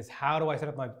 Is how do I set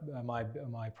up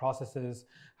my processes?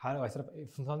 How do I set up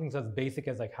something as basic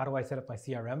as how do I set up my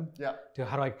CRM? Yeah. To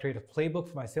how do I create a playbook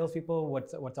for my salespeople?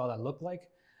 What's all that look like?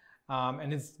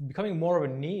 And it's becoming more of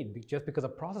a need just because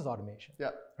of process automation.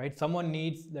 Yeah. Right. Someone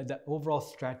needs that overall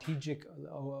strategic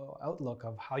outlook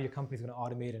of how your company is going to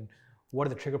automate and what are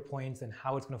the trigger points and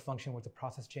how it's going to function with the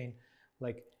process chain.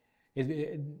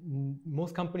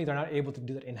 Most companies are not able to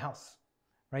do that in-house.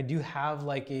 Right? Do you have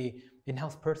a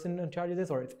in-house person in charge of this,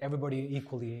 or is everybody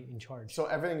equally in charge? So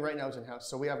everything right now is in-house.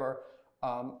 So we have our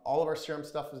all of our CRM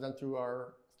stuff is done through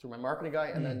my marketing guy,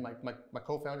 and then my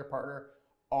co-founder partner.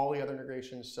 All the other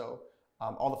integrations. So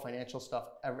all the financial stuff,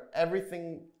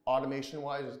 everything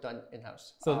automation-wise is done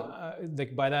in-house. So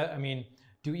like by that, I mean,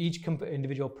 do each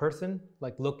individual person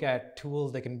like look at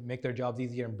tools that can make their jobs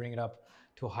easier and bring it up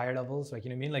to higher levels? Like, you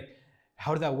know what I mean? Like,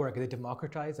 how does that work? Is it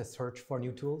democratized, a search for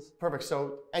new tools? Perfect.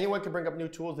 So anyone can bring up new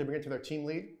tools. They bring it to their team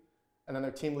lead, and then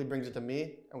their team lead brings it to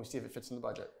me, and we see if it fits in the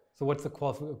budget. So what's the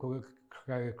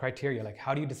criteria? Like,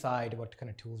 how do you decide what kind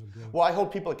of tools we're doing? Well, I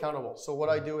hold people accountable. So what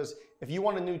I do is, if you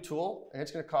want a new tool and it's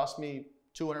going to cost me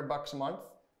 $200 a month,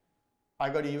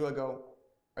 I go to you. I go,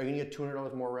 are you going to get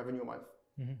 $200 more revenue a month?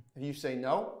 If you say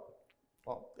no,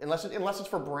 well, unless it's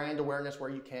for brand awareness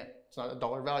where you can't, it's not a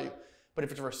dollar value. But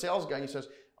if it's for a sales guy and he says,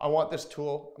 I want this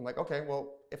tool, I'm like, okay,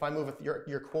 well, if I move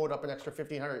your quote up an extra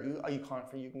 $1,500, are you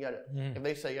confident you can get it? If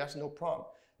they say yes, no problem.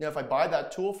 Now, if I buy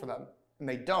that tool for them and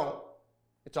they don't,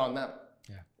 it's on them,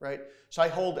 right? So I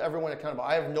hold everyone accountable.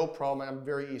 I have no problem, and I'm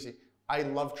very easy. I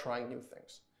love trying new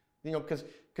things, you know, because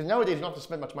nowadays you don't have to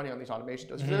spend much money on these automation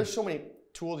tools. There's so many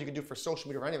tools you can do for social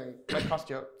media or anything. It might cost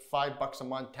you $5 a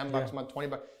month, $10 a month,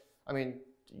 $20. I mean,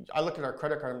 I look at our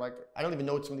credit card, I'm like, I don't even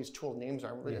know what some of these tool names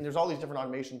are. And there's all these different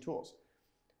automation tools.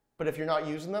 But if you're not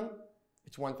using them,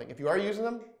 it's one thing. If you are using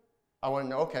them, I want to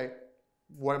know, okay,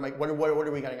 what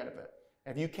are we getting out of it?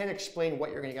 And if you can't explain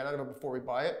what you're going to get out of it before we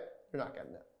buy it, you're not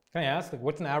getting it. Can I ask, like,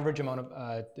 what's an average amount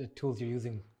of tools you're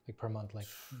using like per month? Like,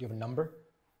 do you have a number?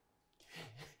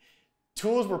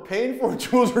 Tools we're paying for,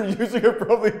 tools we're using are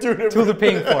probably two different. Tools we're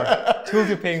paying for. Tools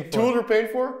you're paying for. Tools we're paying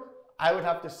for, I would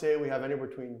have to say we have anywhere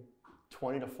between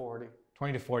 20 to 40.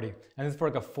 20 to 40. And this is for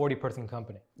like a 40-person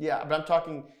company. Yeah, but I'm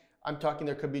talking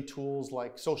there could be tools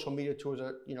like social media tools,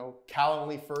 you know,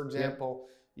 Calendly, for example.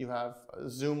 You have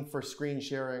Zoom for screen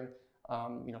sharing,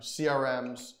 you know,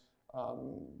 CRMs,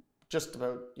 just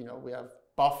about, you know, we have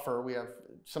Buffer, we have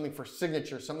something for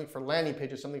signatures, something for landing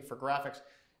pages, something for graphics.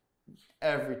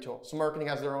 Every tool. So marketing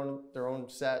has their own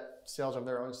set, sales have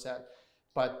their own set,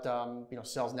 but you know,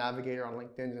 Sales Navigator on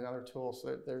LinkedIn is another tool.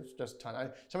 So there's just a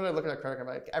ton. Sometimes I look at that credit card,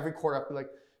 like every quarter I'll be like,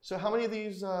 so how many of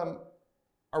these are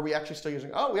we actually still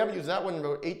using? Oh, we haven't used that one in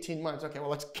about 18 months. Okay, well,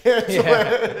 let's cancel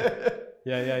it.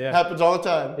 Yeah. Happens all the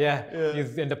time. Yeah. You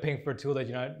end up paying for a tool that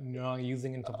you're not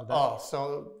using and stuff like that. Oh,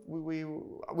 so we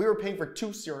were paying for 2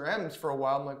 CRMs for a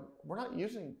while. I'm like, we're not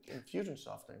using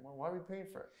Infusionsoft anymore. Why are we paying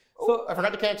for it? Oh, so I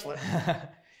forgot to cancel it.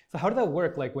 So how does that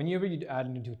work? Like whenever you add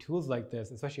into tools like this,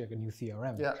 especially like a new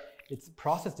CRM, it's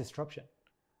process disruption,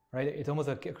 right? It's almost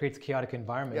like it creates chaotic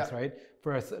environments, right?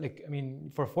 For us, like, I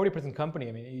mean, for a 40-person company,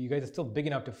 I mean, you guys are still big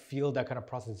enough to feel that kind of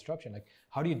process disruption. Like,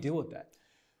 how do you deal with that?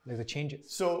 Like the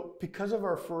changes. So because of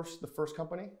the first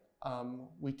company,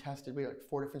 we had like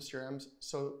 4 different CRMs.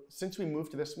 So since we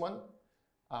moved to this one,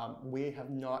 we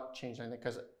have not changed anything,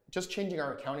 because just changing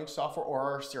our accounting software or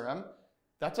our CRM,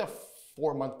 that's a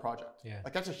 4-month project.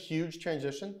 Like that's a huge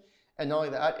transition. And not only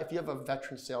that, if you have a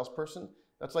veteran salesperson,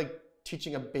 that's like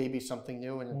teaching a baby something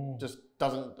new, and it just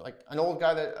doesn't, like an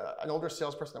older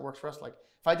salesperson that works for us, like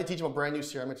if I had to teach him a brand new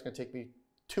CRM, it's going to take me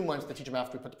 2 months to teach him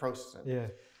after we put the process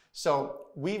in. So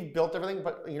we've built everything,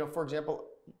 but you know, for example,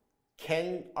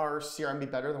 can our CRM be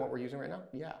better than what we're using right now?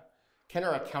 Yeah. Can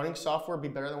our accounting software be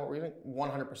better than what we're using?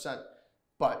 100%.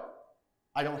 But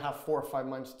I don't have 4 or 5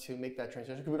 months to make that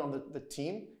transition because we don't have the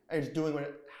team, and it's doing what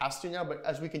it has to now. But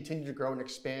as we continue to grow and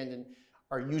expand and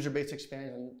our user base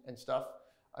expands and stuff,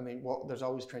 I mean, well, there's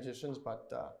always transitions,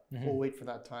 but we'll wait for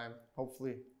that time.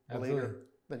 Hopefully later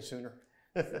than sooner.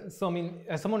 So, I mean,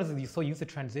 as someone who's so used to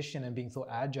transition and being so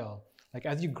agile, like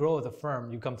as you grow as a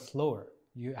firm, you become slower.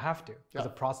 You have to, because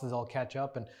the processes all catch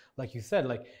up. And like you said,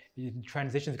 like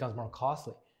transition becomes more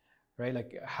costly, right?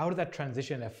 Like how does that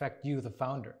transition affect you as a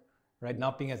founder, right?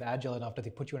 Not being as agile enough, does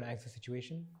it put you in an anxious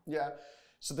situation? Yeah.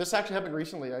 So this actually happened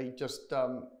recently. I just,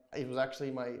 it was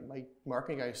actually my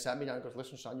marketing guy who sat me down and goes,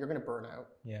 listen, Shawn, you're going to burn out.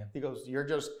 He goes, you're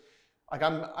just, like I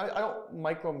don't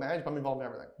micromanage, but I'm involved in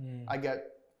everything. I get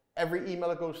every email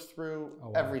that goes through,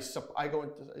 I go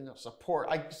into support.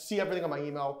 I see everything on my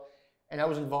email, and I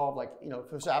was involved. Like, you know, if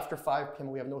it was after 5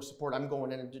 p.m. we have no support, I'm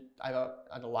going in and I have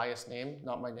an alias name,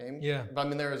 not my name. But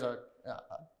I'm in there as a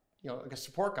like a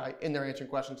support guy in there answering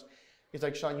questions. He's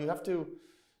like, Shawn, you have to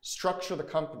structure the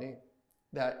company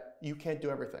that you can't do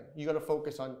everything. You got to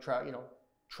focus on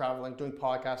traveling, doing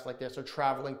podcasts like this, or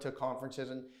traveling to conferences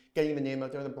and getting the name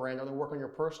out there, the brand out there, work on your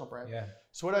personal brand.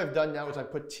 So what I've done now is I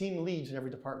put team leads in every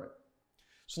department.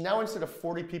 So now instead of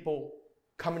 40 people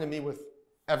coming to me with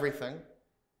everything,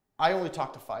 I only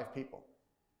talk to 5 people.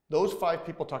 Those 5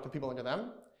 people talk to people under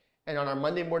them. And on our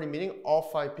Monday morning meeting, all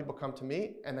 5 people come to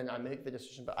me, and then I make the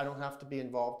decision. But I don't have to be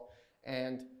involved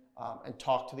and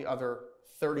talk to the other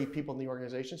 30 people in the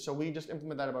organization. So we just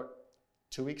implemented that about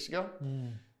 2 weeks ago.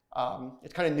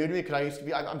 It's kind of new to me because I used to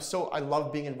be. I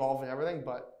love being involved in everything,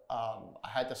 but I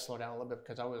had to slow down a little bit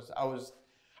because I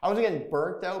wasn't getting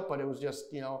burnt out, but it was just,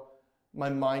 my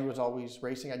mind was always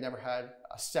racing. I never had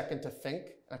a second to think.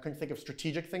 I couldn't think of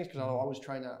strategic things because I was always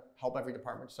trying to help every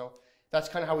department. So that's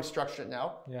kind of how we structure it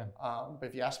now. Yeah. But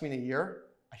if you ask me in a year,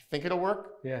 I think it'll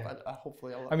work. Yeah. But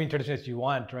hopefully I'll. I mean, traditionally, you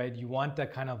want, right? You want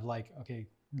that kind of like, okay,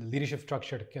 the leadership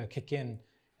structure to kick in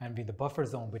and be the buffer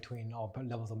zone between all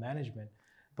levels of management.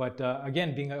 But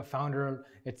again, being a founder,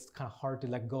 it's kind of hard to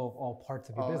let go of all parts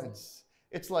of your business.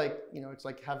 It's like, it's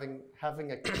like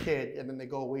having a kid and then they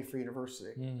go away for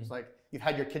university. It's like you've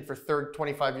had your kid for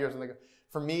 25 years and they go.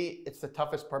 For me, it's the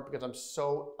toughest part because I was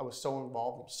so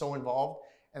involved.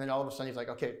 And then all of a sudden he's like,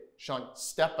 okay, Shawn,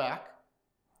 step back.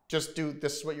 Just do,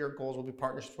 this is what your goals will be,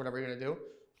 partnerships, whatever you're gonna do.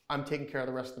 I'm taking care of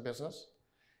the rest of the business.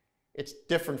 It's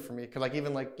different for me because like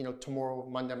even like, tomorrow,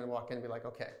 Monday, I'm gonna walk in and be like,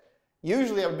 okay,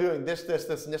 usually I'm doing this,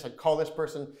 and this. I'd call this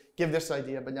person, give this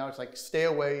idea, but now it's like, stay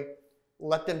away,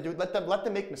 let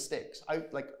them make mistakes.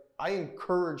 I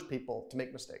encourage people to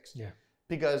make mistakes. Yeah.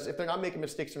 Because if they're not making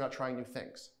mistakes, they're not trying new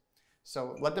things.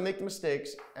 So let them make the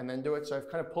mistakes and then do it. So I've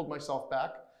kind of pulled myself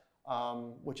back,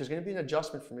 which is going to be an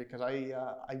adjustment for me because I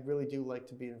really do like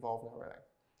to be involved in everything.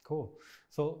 Cool.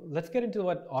 So let's get into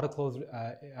what Autoklose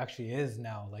actually is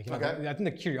now. Like, okay. I think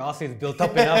the curiosity is built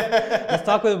up enough. Let's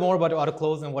talk a bit more about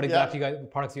Autoklose and what exactly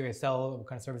products you guys sell, what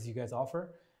kind of services you guys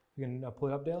offer. You can pull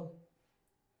it up, Dale.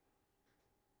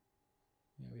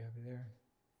 Yeah, we have it there.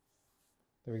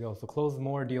 There we go. So close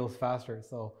more deals faster.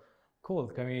 So cool.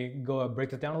 Can we go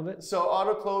break this down a little bit? So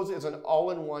Autoklose is an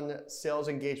all-in-one sales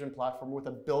engagement platform with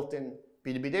a built-in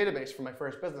B2B database for my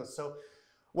first business. So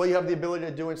what you have the ability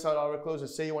to do inside Autoklose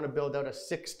is say you want to build out a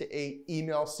 6 to 8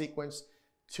 email sequence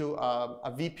to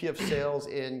a VP of sales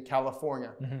in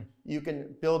California. You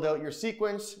can build out your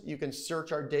sequence. You can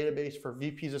search our database for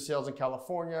VPs of sales in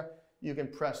California. You can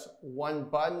press one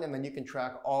button and then you can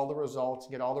track all the results,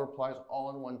 get all the replies all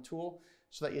in one tool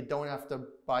so that you don't have to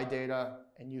buy data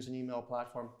and use an email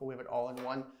platform, but we have it all in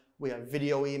one. We have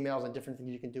video emails and different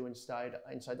things you can do inside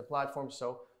the platform.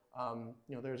 So,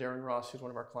 there's Aaron Ross, who's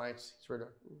one of our clients. He's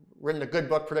written a good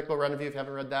book, Predictable Revenue, if you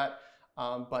haven't read that.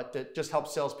 But it just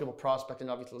helps salespeople prospect and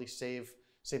obviously save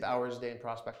hours a day in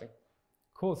prospecting.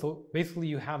 Cool. So basically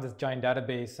you have this giant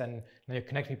database and you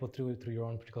connect people through your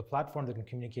own particular platform that can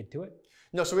communicate to it?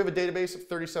 No, so we have a database of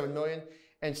 37 million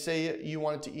and say you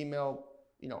wanted to email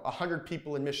 100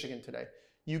 people in Michigan today.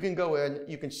 You can go in,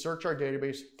 you can search our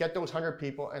database, get those 100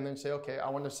 people and then say, okay, I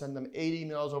want to send them 8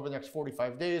 emails over the next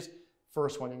 45 days.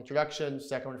 First one, introduction,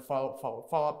 second one,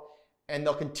 follow-up. And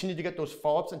they'll continue to get those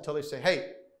follow-ups until they say,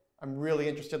 hey, I'm really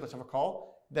interested, let's have a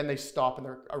call. Then they stop and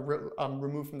they're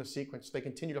removed from the sequence. They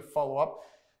continue to follow up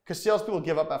because salespeople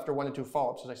give up after 1 to 2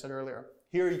 follow-ups, as I said earlier.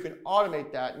 Here you can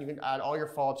automate that and you can add all your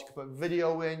follow-ups. You can put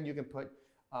video in, you can put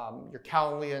your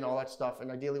Calendly and all that stuff. And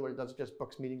ideally what it does is just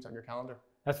books meetings on your calendar.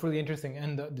 That's really interesting.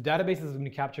 And the database is going to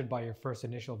be captured by your first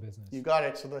initial business. You got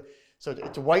it. So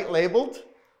it's white labeled,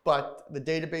 but the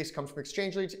database comes from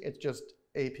ExchangeLeads. It's just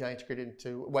API integrated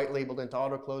into, white labeled into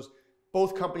Autoklose.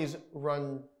 Both companies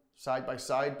run side by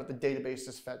side, but the database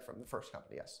is fed from the first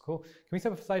company, yes. Cool. Can we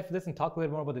step aside for this and talk a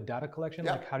little more about the data collection?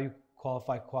 Yeah. Like how do you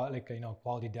qualify quality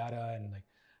data and like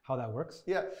how that works?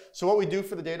 Yeah, so what we do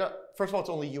for the data, first of all, it's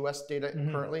only US data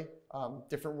currently.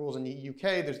 Different rules in the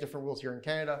UK, there's different rules here in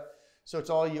Canada. So it's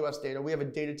all US data. We have a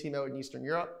data team out in Eastern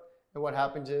Europe. And what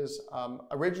happens is,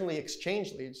 originally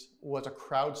ExchangeLeads was a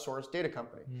crowdsourced data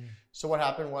company. So what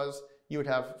happened was you would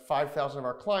have 5,000 of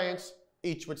our clients,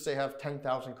 each would say have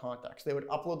 10,000 contacts. They would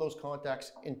upload those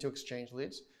contacts into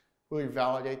ExchangeLeads. We would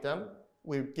validate them.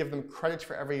 We would give them credits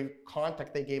for every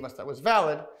contact they gave us that was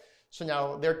valid. So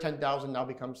now their 10,000 now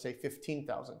becomes say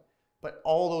 15,000. But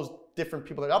all those different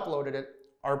people that uploaded it,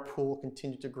 our pool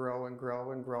continued to grow and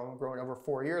grow and grow and grow. And over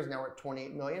 4 years now we're at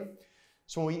 28 million.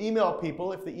 So when we email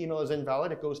people, if the email is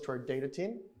invalid, it goes to our data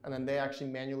team. And then they actually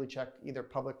manually check either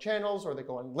public channels or they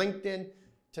go on LinkedIn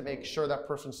to make sure that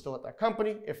person's still at that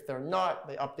company. If they're not,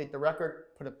 they update the record,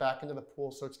 put it back into the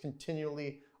pool. So it's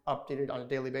continually updated on a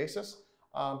daily basis.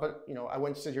 But I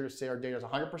wouldn't sit here to say our data is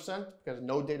 100% because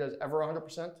no data is ever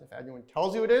 100%. If anyone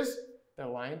tells you it is, they're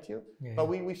lying to you. Yeah, but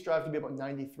we strive to be about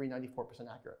 93,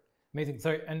 94% accurate. Amazing.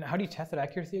 Sorry, and how do you test that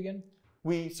accuracy again?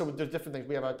 So there's different things.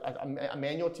 We have a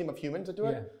manual team of humans that do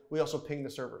it. Yeah. We also ping the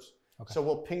servers. Okay. So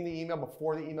we'll ping the email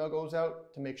before the email goes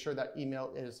out to make sure that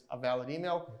email is a valid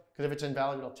email. Because if it's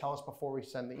invalid, it'll tell us before we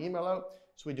send the email out.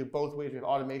 So we do both ways. We have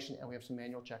automation and we have some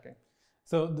manual checking.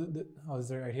 So is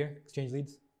there right here,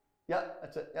 ExchangeLeads? Yeah,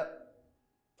 that's it. Yep.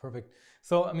 Perfect.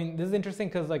 So I mean, this is interesting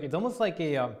because like it's almost like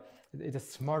a it's a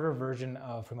smarter version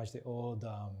of pretty much the old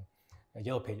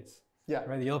Yellow Pages. Yeah.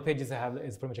 Right. The Yellow Pages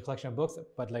is pretty much a collection of books,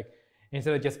 but like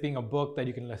instead of just being a book that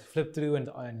you can flip through and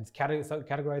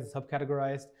categorize,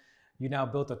 subcategorized, you now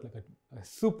built a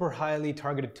super highly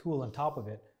targeted tool on top of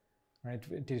it, right?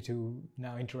 To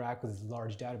now interact with this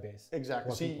large database.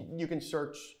 Exactly. So you can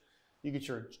search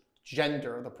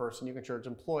gender of the person, you can search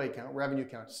employee count, revenue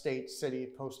count, state, city,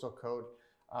 postal code.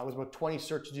 There's about 20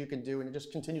 searches you can do, and it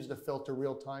just continues to filter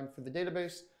real time through the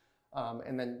database.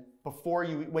 And then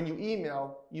when you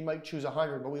email, you might choose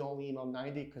 100, but we only email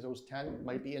 90 because those 10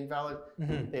 might be invalid.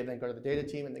 They then go to the data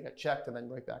team and they get checked and then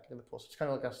right back into the pool. So it's kind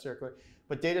of like a circular.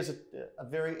 But data is a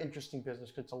very interesting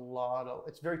business because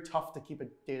it's very tough to keep a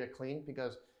data clean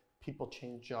because people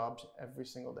change jobs every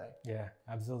single day. Yeah,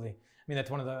 absolutely. I mean,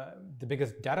 that's one of the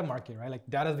biggest data market, right? Like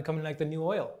data is becoming like the new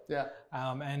oil. Yeah.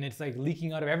 And it's like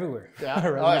leaking out of everywhere. Yeah.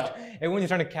 Right? Oh, yeah. Everyone's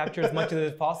trying to capture as much of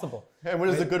it as possible. And what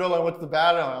is the good oil and what's the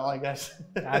bad oil, I guess?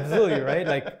 Absolutely, right?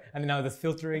 Like, and now this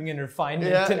filtering and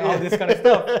refinement and all this kind of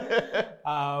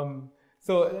stuff.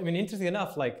 So, I mean, interesting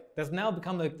enough, like that's now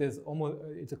become like this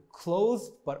it's a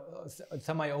closed but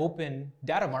semi-open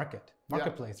data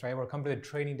marketplace, right? Where companies are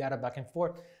trading data back and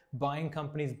forth, buying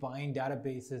companies, buying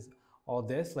databases, all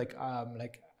this. Like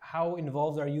how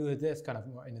involved are you with this kind of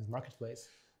in this marketplace?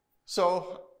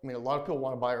 So, I mean, a lot of people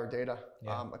want to buy our data.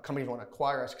 Yeah. Companies want to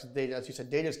acquire us because data, as you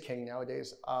said, data is king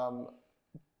nowadays.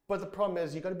 But the problem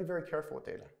is you got to be very careful with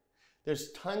data.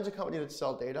 There's tons of companies that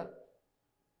sell data,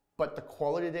 but the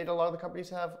quality of data a lot of the companies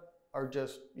have are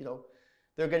just,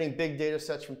 they're getting big data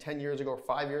sets from 10 years ago or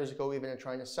 5 years ago even and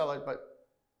trying to sell it. But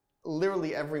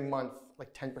literally every month,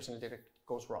 like 10% of data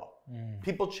goes raw.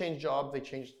 People change jobs, they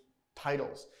change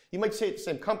titles. You might say it's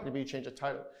the same company, but you change the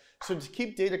title. So to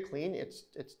keep data clean, it's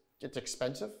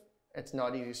expensive. It's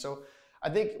not easy. So I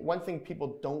think one thing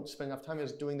people don't spend enough time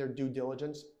is doing their due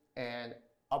diligence and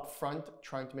upfront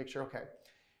trying to make sure, okay,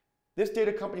 this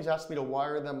data company's asked me to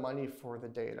wire them money for the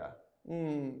data.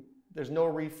 There's no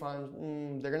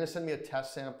refund. They're going to send me a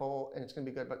test sample and it's going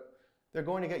to be good, but they're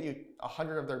going to get you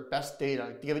 100 of their best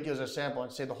data, give it to you as a sample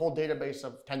and say the whole database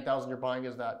of 10,000 you're buying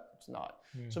is that. It's not.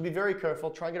 So be very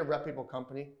careful. Try and get a reputable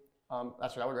company.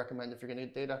 That's what I would recommend if you're going to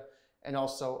get data. And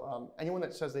also, anyone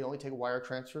that says they only take wire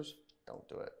transfers, don't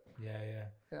do it. Yeah.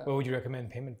 What would you recommend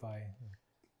payment by?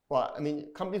 Well, I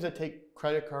mean, companies that take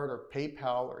credit card or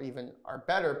PayPal or even are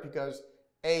better because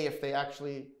if they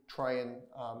actually try and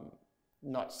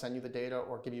not send you the data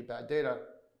or give you bad data,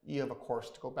 you have a course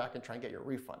to go back and try and get your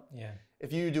refund. Yeah.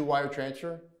 If you do wire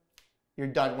transfer, you're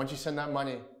done. Once you send that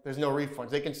money, there's no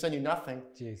refunds. They can send you nothing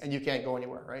and you can't go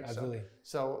anywhere, right? Absolutely.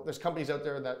 So there's companies out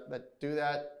there that do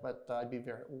that, but I'd be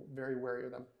very, very wary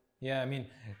of them. Yeah, I mean,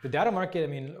 the data market, I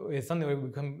mean, is something we've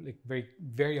become like very,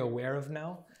 very aware of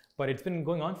now, but it's been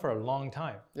going on for a long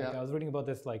time. Like, I was reading about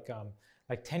this like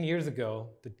 10 years ago,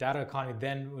 the data economy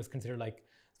then was considered like,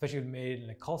 especially made in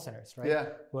like call centers, right? Yeah.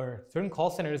 Where certain call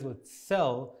centers would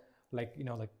sell like,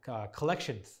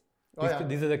 collections.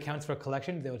 These are the accounts for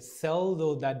collections. They would sell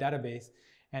that database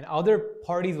and other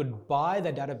parties would buy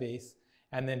that database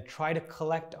and then try to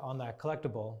collect on that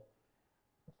collectible.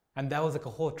 And that was like a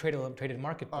whole traded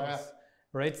marketplace,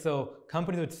 right? So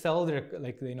companies would sell their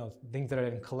things that are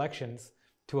in collections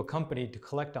to a company to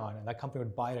collect on, and that company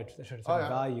would buy it at a certain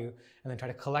value and then try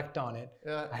to collect on it.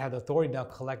 Yeah. I have the authority now to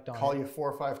collect on Call you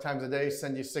 4 or 5 times a day,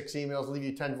 send you 6 emails, leave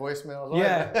you 10 voicemails.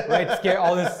 Right.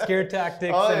 All this scare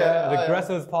tactics and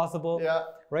aggressive as possible. Yeah.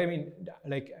 Right. I mean,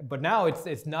 but now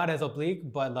it's not as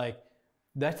oblique, but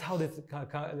that's how this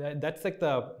that's like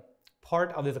the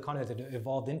part of this economy that's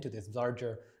evolved into this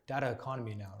larger data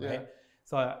economy now, right? Yeah.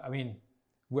 So I mean,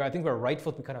 I think we're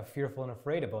rightful to be kind of fearful and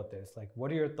afraid about this. Like,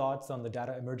 what are your thoughts on the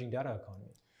emerging data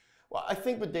economy? Well, I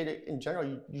think with data in general,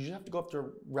 you just have to go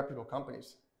after reputable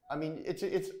companies. I mean,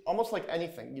 it's almost like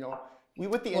anything,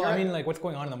 with the internet. I mean, like what's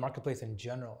going on in the marketplace in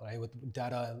general, right? With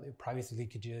data, privacy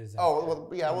leakages.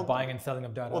 And buying and selling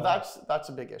of data. Well, that's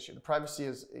a big issue. The privacy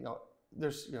is,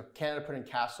 there's, Canada put in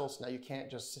castles. Now you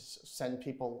can't just send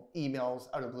people emails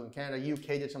out of the blue in Canada.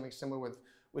 UK did something similar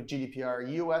with GDPR.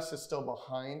 US is still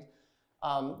behind.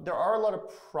 There are a lot of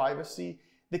privacy.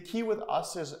 The key with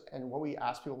us is, and what we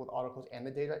ask people with Autoklose and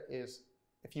the data is,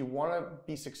 if you want to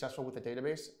be successful with the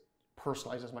database,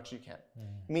 personalize as much as you can.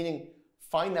 Meaning,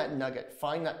 find that nugget,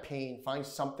 find that pain, find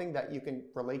something that you can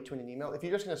relate to in an email. If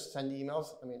you're just going to send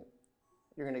emails, I mean,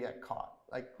 you're going to get caught.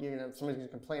 Like, somebody's going to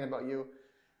complain about you.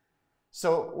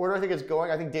 So where do I think it's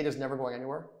going? I think data is never going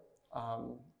anywhere.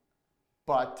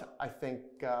 But I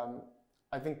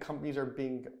think companies are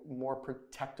being more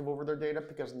protective over their data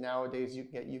because nowadays you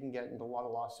can get into a lot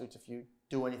of lawsuits if you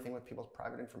do anything with people's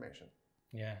private information.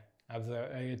 Yeah,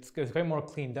 Absolutely. It's quite more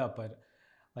cleaned up, but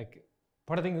like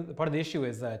part of the issue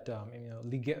is that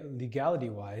legality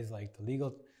wise, like the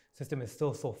legal system is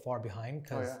still so far behind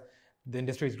because the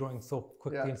industry is growing so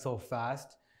quickly and so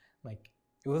fast. Like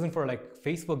it wasn't for like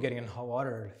Facebook getting in hot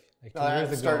water like 2 years ago.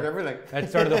 That started everything. That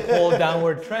started the whole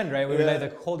downward trend, right? We realized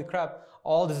like, holy crap,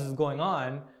 all this is going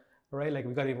on, right? Like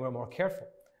we got to be more careful.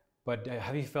 But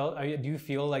do you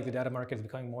feel like the data market is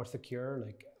becoming more secure?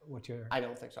 Like I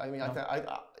don't think so. I mean,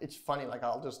 it's funny. Like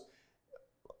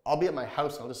I'll be at my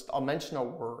house and I'll mention a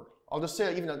word. I'll just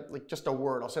say like just a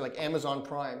word. I'll say like Amazon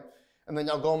Prime, and then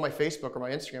I'll go on my Facebook or my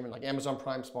Instagram and like Amazon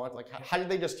Prime spot. Like how did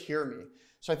they just hear me?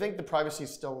 So I think the privacy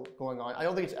is still going on. I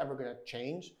don't think it's ever going to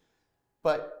change,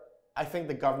 but I think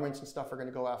the governments and stuff are going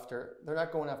to go after. They're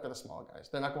not going after the small guys.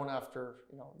 They're not going after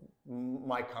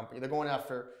my company. They're going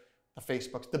after the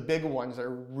Facebooks, the big ones that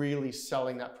are really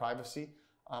selling that privacy.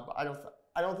 But I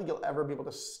don't think you'll ever be able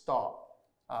to stop,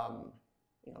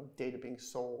 data being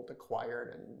sold,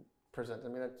 acquired, and presented. I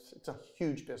mean, it's a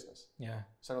huge business. Yeah.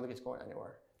 So I don't think it's going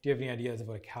anywhere. Do you have any ideas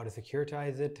about like how to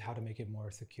securitize it, how to make it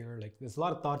more secure? Like, there's a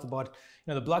lot of thoughts about,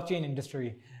 the blockchain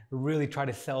industry really try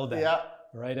to sell that,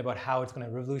 right? About how it's going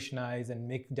to revolutionize and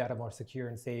make data more secure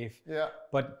and safe. Yeah.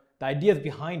 But the ideas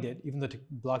behind it, even though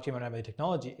blockchain might have the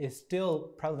technology, is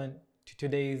still prevalent to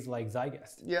today's like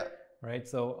zeitgeist. Yeah. Right.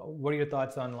 So, what are your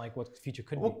thoughts on like what the future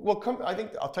could be? Well, I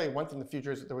think I'll tell you one thing. In the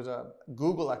future is that there was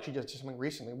Google actually did something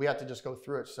recently. We had to just go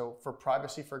through it. So for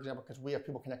privacy, for example, because we have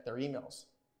people connect their emails.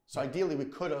 So ideally, we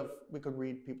could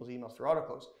read people's emails through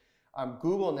Autoklose.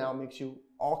 Google now makes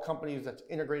all companies that's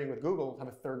integrating with Google have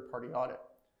a third-party audit,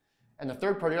 and the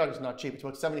third-party audit is not cheap. It's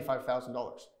about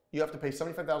 $75,000. You have to pay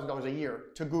 $75,000 a year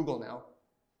to Google now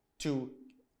to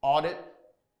audit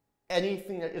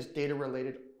anything that is data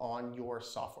related on your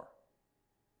software.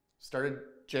 Started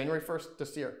January 1st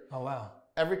this year. Oh wow!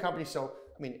 Every company. So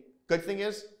I mean, good thing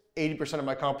is 80% of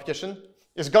my competition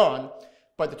is gone.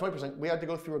 But the 20%, we had to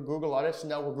go through a Google audit, so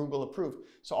now we're Google approved.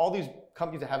 So all these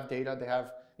companies that have data, they have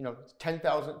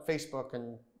 10,000, Facebook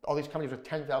and all these companies with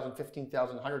 10,000,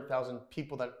 15,000, 100,000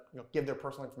 people that give their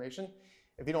personal information.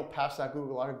 If you don't pass that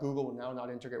Google audit, Google will now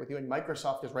not integrate with you. And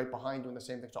Microsoft is right behind doing the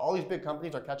same thing. So all these big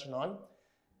companies are catching on.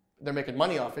 They're making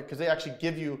money off it because they actually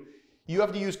give you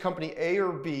have to use company A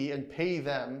or B and pay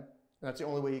them. And that's the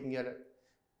only way you can get it.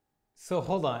 So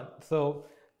hold on. So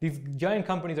these giant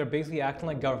companies are basically acting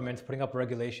like governments, putting up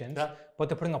regulations, but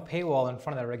they're putting a paywall in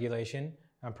front of that regulation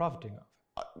and profiting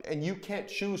off it. And you can't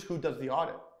choose who does the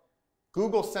audit.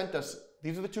 Google sent us,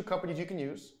 these are the two companies you can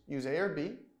use A or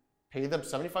B, pay them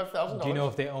 $75,000. Do you know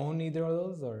if they own either of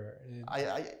those? Or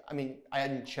I mean, I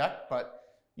hadn't checked, but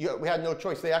we had no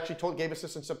choice. They actually gave us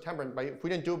this in September, and if we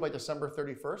didn't do it by December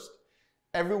 31st,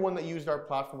 everyone that used our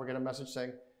platform would get a message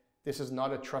saying, this is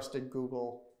not a trusted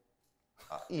Google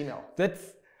email.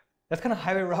 That's kind of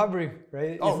highway robbery,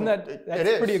 right? Isn't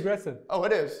that's pretty aggressive? Oh,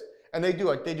 it is. And they do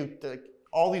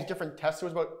all these different tests. There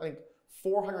was about, I think,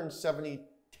 470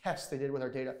 tests they did with our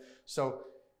data. So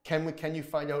can you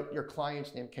find out your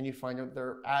client's name? Can you find out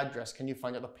their address? Can you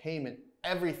find out the payment?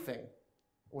 Everything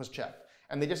was checked.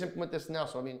 And they just implement this now.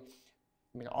 So I mean,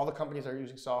 all the companies that are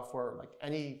using software, like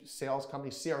any sales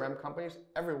company, CRM companies,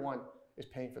 everyone is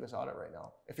paying for this audit right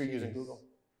now if you're using Google.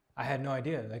 I had no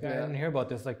idea. Like I didn't hear about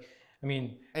this. Like, I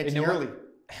mean, and it's yearly,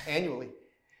 annually.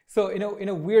 So in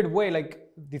a weird way, like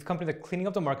these companies are cleaning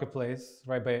up the marketplace,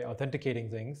 right, by authenticating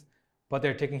things, but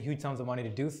they're taking huge sums of money to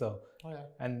do so. Oh, yeah.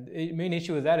 And the main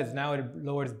issue with that is now it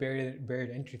lowers barrier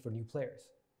to entry for new players.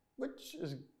 Which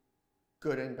is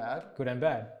good and bad. Good and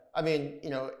bad. I mean,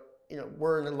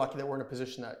 we're lucky that we're in a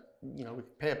position that we can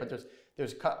pay it, but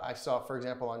I saw, for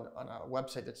example, on a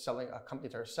website that's selling, a company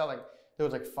that are selling, there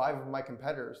was like 5 of my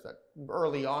competitors that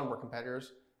early on were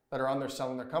competitors that are on there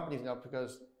selling their companies now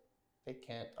because they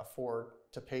can't afford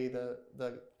to pay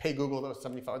pay Google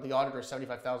the auditor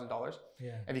 $75,000.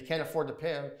 Yeah. If you can't afford to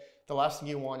pay them, the last thing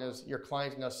you want is your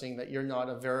clients now seeing that you're not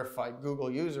a verified Google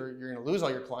user. You're going to lose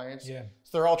all your clients. Yeah.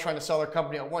 So they're all trying to sell their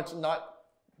company at once,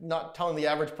 not telling the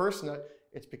average person that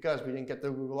it's because we didn't get the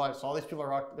Google audit. So all these people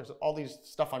there's all these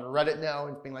stuff on Reddit now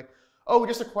and being like, oh, we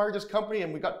just acquired this company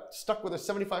and we got stuck with a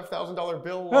 $75,000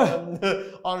 bill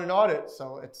on an audit.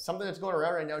 So it's something that's going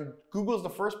around right now. Google's the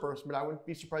first person, but I wouldn't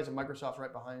be surprised if Microsoft's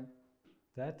right behind.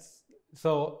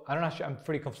 So I'm not sure. I'm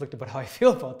pretty conflicted about how I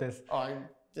feel about this. Oh,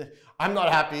 I'm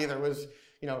not happy either. It was,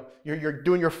 you're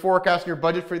doing your forecast, your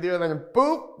budget for the year, and then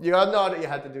boop, you got an audit you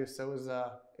had to do. So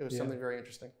it was something very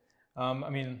interesting. I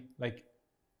mean, like,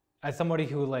 as somebody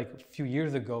who like a few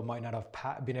years ago might not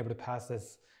have been able to pass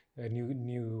this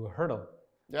new hurdle,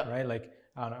 right? Like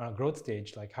on a growth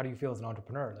stage, like how do you feel as an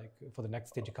entrepreneur, like for the next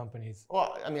stage of companies?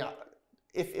 Well, I mean,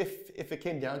 if it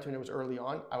came down to it and it was early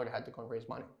on, I would have had to go and raise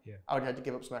money. Yeah. I would have had to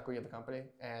give up some equity of the company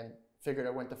and figured I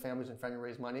went to families and friends and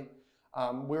raised money.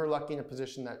 We were lucky in a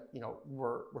position that,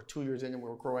 we're 2 years in and we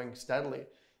were growing steadily.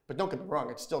 But don't get me wrong,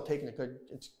 it's still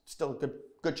a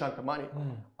good chunk of money.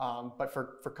 But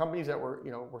for companies that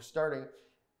we're starting,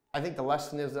 I think the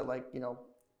lesson is that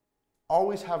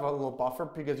always have a little buffer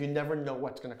because you never know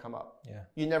what's going to come up. Yeah.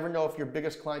 You never know if your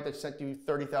biggest client that sent you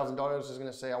 $30,000 is going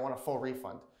to say, I want a full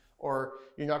refund. Or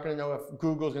you're not going to know if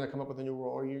Google is going to come up with a new rule.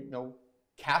 Or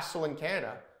Castle in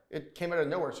Canada, it came out of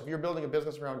nowhere. So if you're building a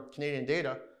business around Canadian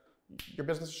data, your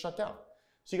business is shut down.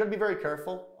 So you got to be very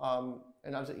careful.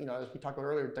 And as we talked about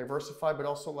earlier, diversify, but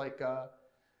also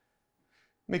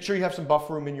make sure you have some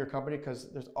buffer room in your company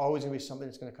because there's always going to be something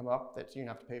that's going to come up that you're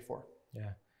going to have to pay for.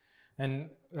 Yeah. And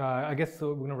I guess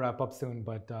we're going to wrap up soon,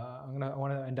 but I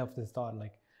want to end up with this thought.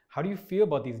 How do you feel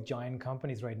about these giant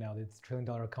companies right now? These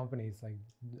trillion-dollar companies.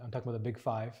 I'm talking about the big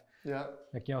five. Yeah.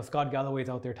 Scott Galloway's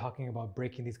out there talking about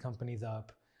breaking these companies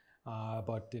up,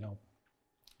 about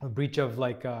a breach of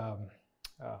what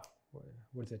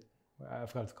is it? I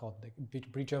forgot what it's called.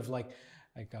 Breach of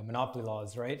monopoly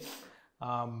laws, right?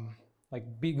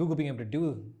 Google being able to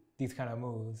do these kind of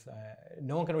moves,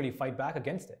 no one can really fight back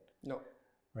against it. No.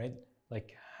 Right?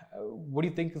 What do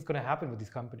you think is going to happen with these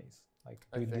companies?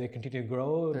 Do they continue to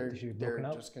grow? They're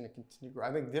just going to continue to grow.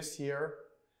 I think this year,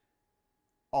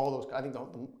 I think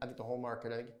the whole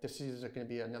market, I think this is going to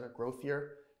be another growth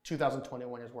year.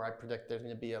 2021 is where I predict there's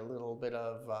going to be a little bit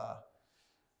of a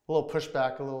little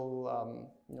pushback, a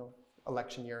little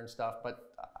election year and stuff. But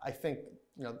I think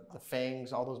the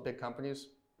FANGs, all those big companies,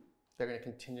 they're going to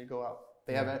continue to go up.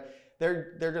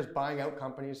 They're just buying out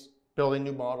companies, building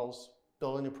new models,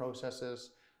 building new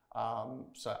processes.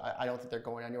 So I don't think they're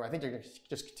going anywhere. I think they're going to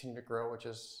just continue to grow, which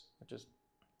is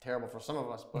terrible for some of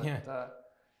us. But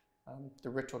the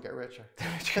rich will get richer.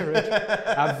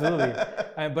 Absolutely.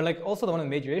 But also one of the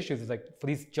major issues is for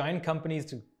these giant companies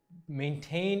to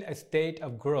maintain a state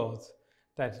of growth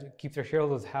that keeps their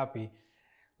shareholders happy.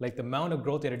 The amount of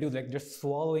growth they do, they're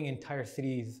swallowing entire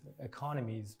cities'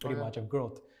 economies pretty much of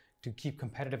growth to keep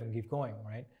competitive and keep going,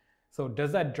 right? So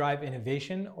does that drive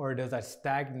innovation or does that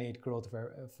stagnate growth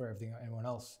for everyone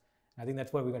else? And I think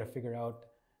that's what we're going to figure out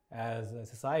as a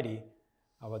society,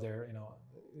 whether,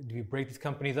 do we break these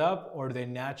companies up or do they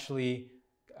naturally,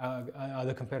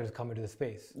 other competitors come into the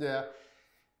space? Yeah.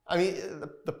 I mean,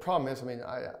 the problem is,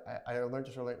 I learned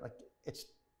this earlier, it's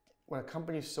when a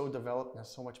company is so developed and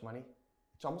has so much money,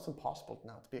 it's almost impossible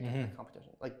now to be a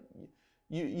competition.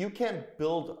 You can't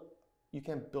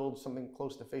build something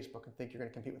close to Facebook and think you're going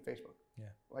to compete with Facebook.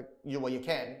 Yeah. You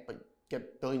can, but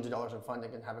get billions of dollars in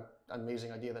funding and have an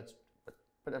amazing idea.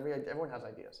 But everyone has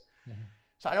ideas.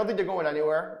 So I don't think they're going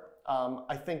anywhere.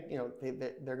 I think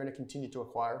they're going to continue to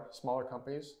acquire smaller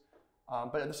companies,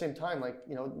 but at the same time,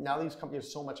 now these companies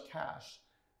have so much cash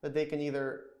that they don't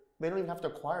even have to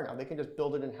acquire now. They can just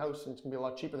build it in house, and it's going to be a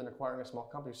lot cheaper than acquiring a small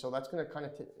company. So that's going to kind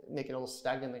of make it a little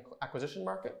stagnant in the acquisition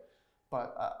market.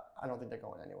 But I don't think they're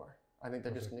going anywhere. I think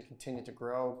they're just going to continue to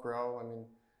grow.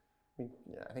 I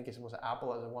think it was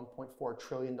Apple has a $1.4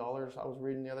 trillion. I was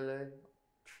reading the other day.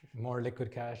 More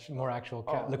liquid cash, more actual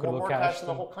liquidable more cash. Cash than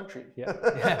the whole country. Yeah,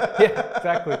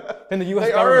 exactly. Then the U.S.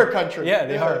 They government. are a country. Yeah,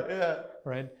 they are. Yeah.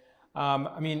 Right.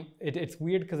 It's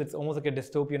weird because it's almost like a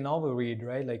dystopian novel read,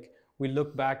 right? We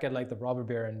look back at the robber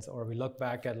barons, or we look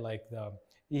back at the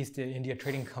East India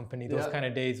Trading Company, those kind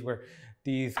of days where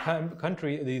these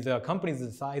companies are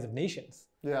the size of nations.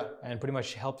 Yeah. And pretty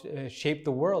much helped shape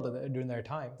the world during their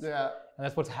times. Yeah. And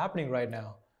that's what's happening right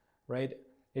now, right?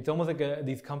 It's almost like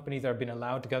these companies are being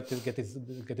allowed to get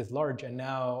this large, and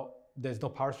now there's no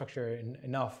power structure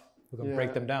enough to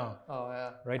break them down. Oh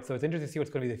yeah. Right. So it's interesting to see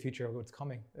what's going to be the future of what's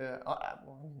coming. Yeah.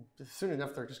 Soon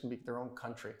enough, they're just going to be their own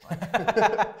country.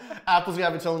 Apple's going to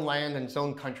have its own land and its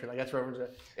own country. That's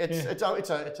where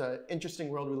it's an interesting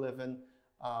world we live in,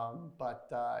 but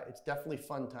it's definitely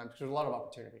fun times because there's a lot of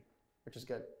opportunity, which is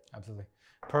good. Absolutely.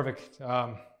 Perfect.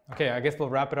 Okay, I guess we'll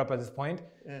wrap it up at this point.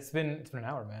 Yeah. It's been an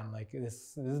hour, man.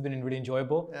 This has been really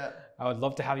enjoyable. Yeah. I would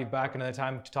love to have you back another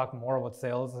time to talk more about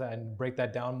sales and break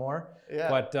that down more. Yeah.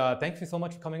 But thank you so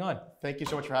much for coming on. Thank you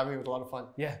so much for having me. It was a lot of fun.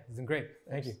 Yeah, it's been great.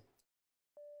 Thank you.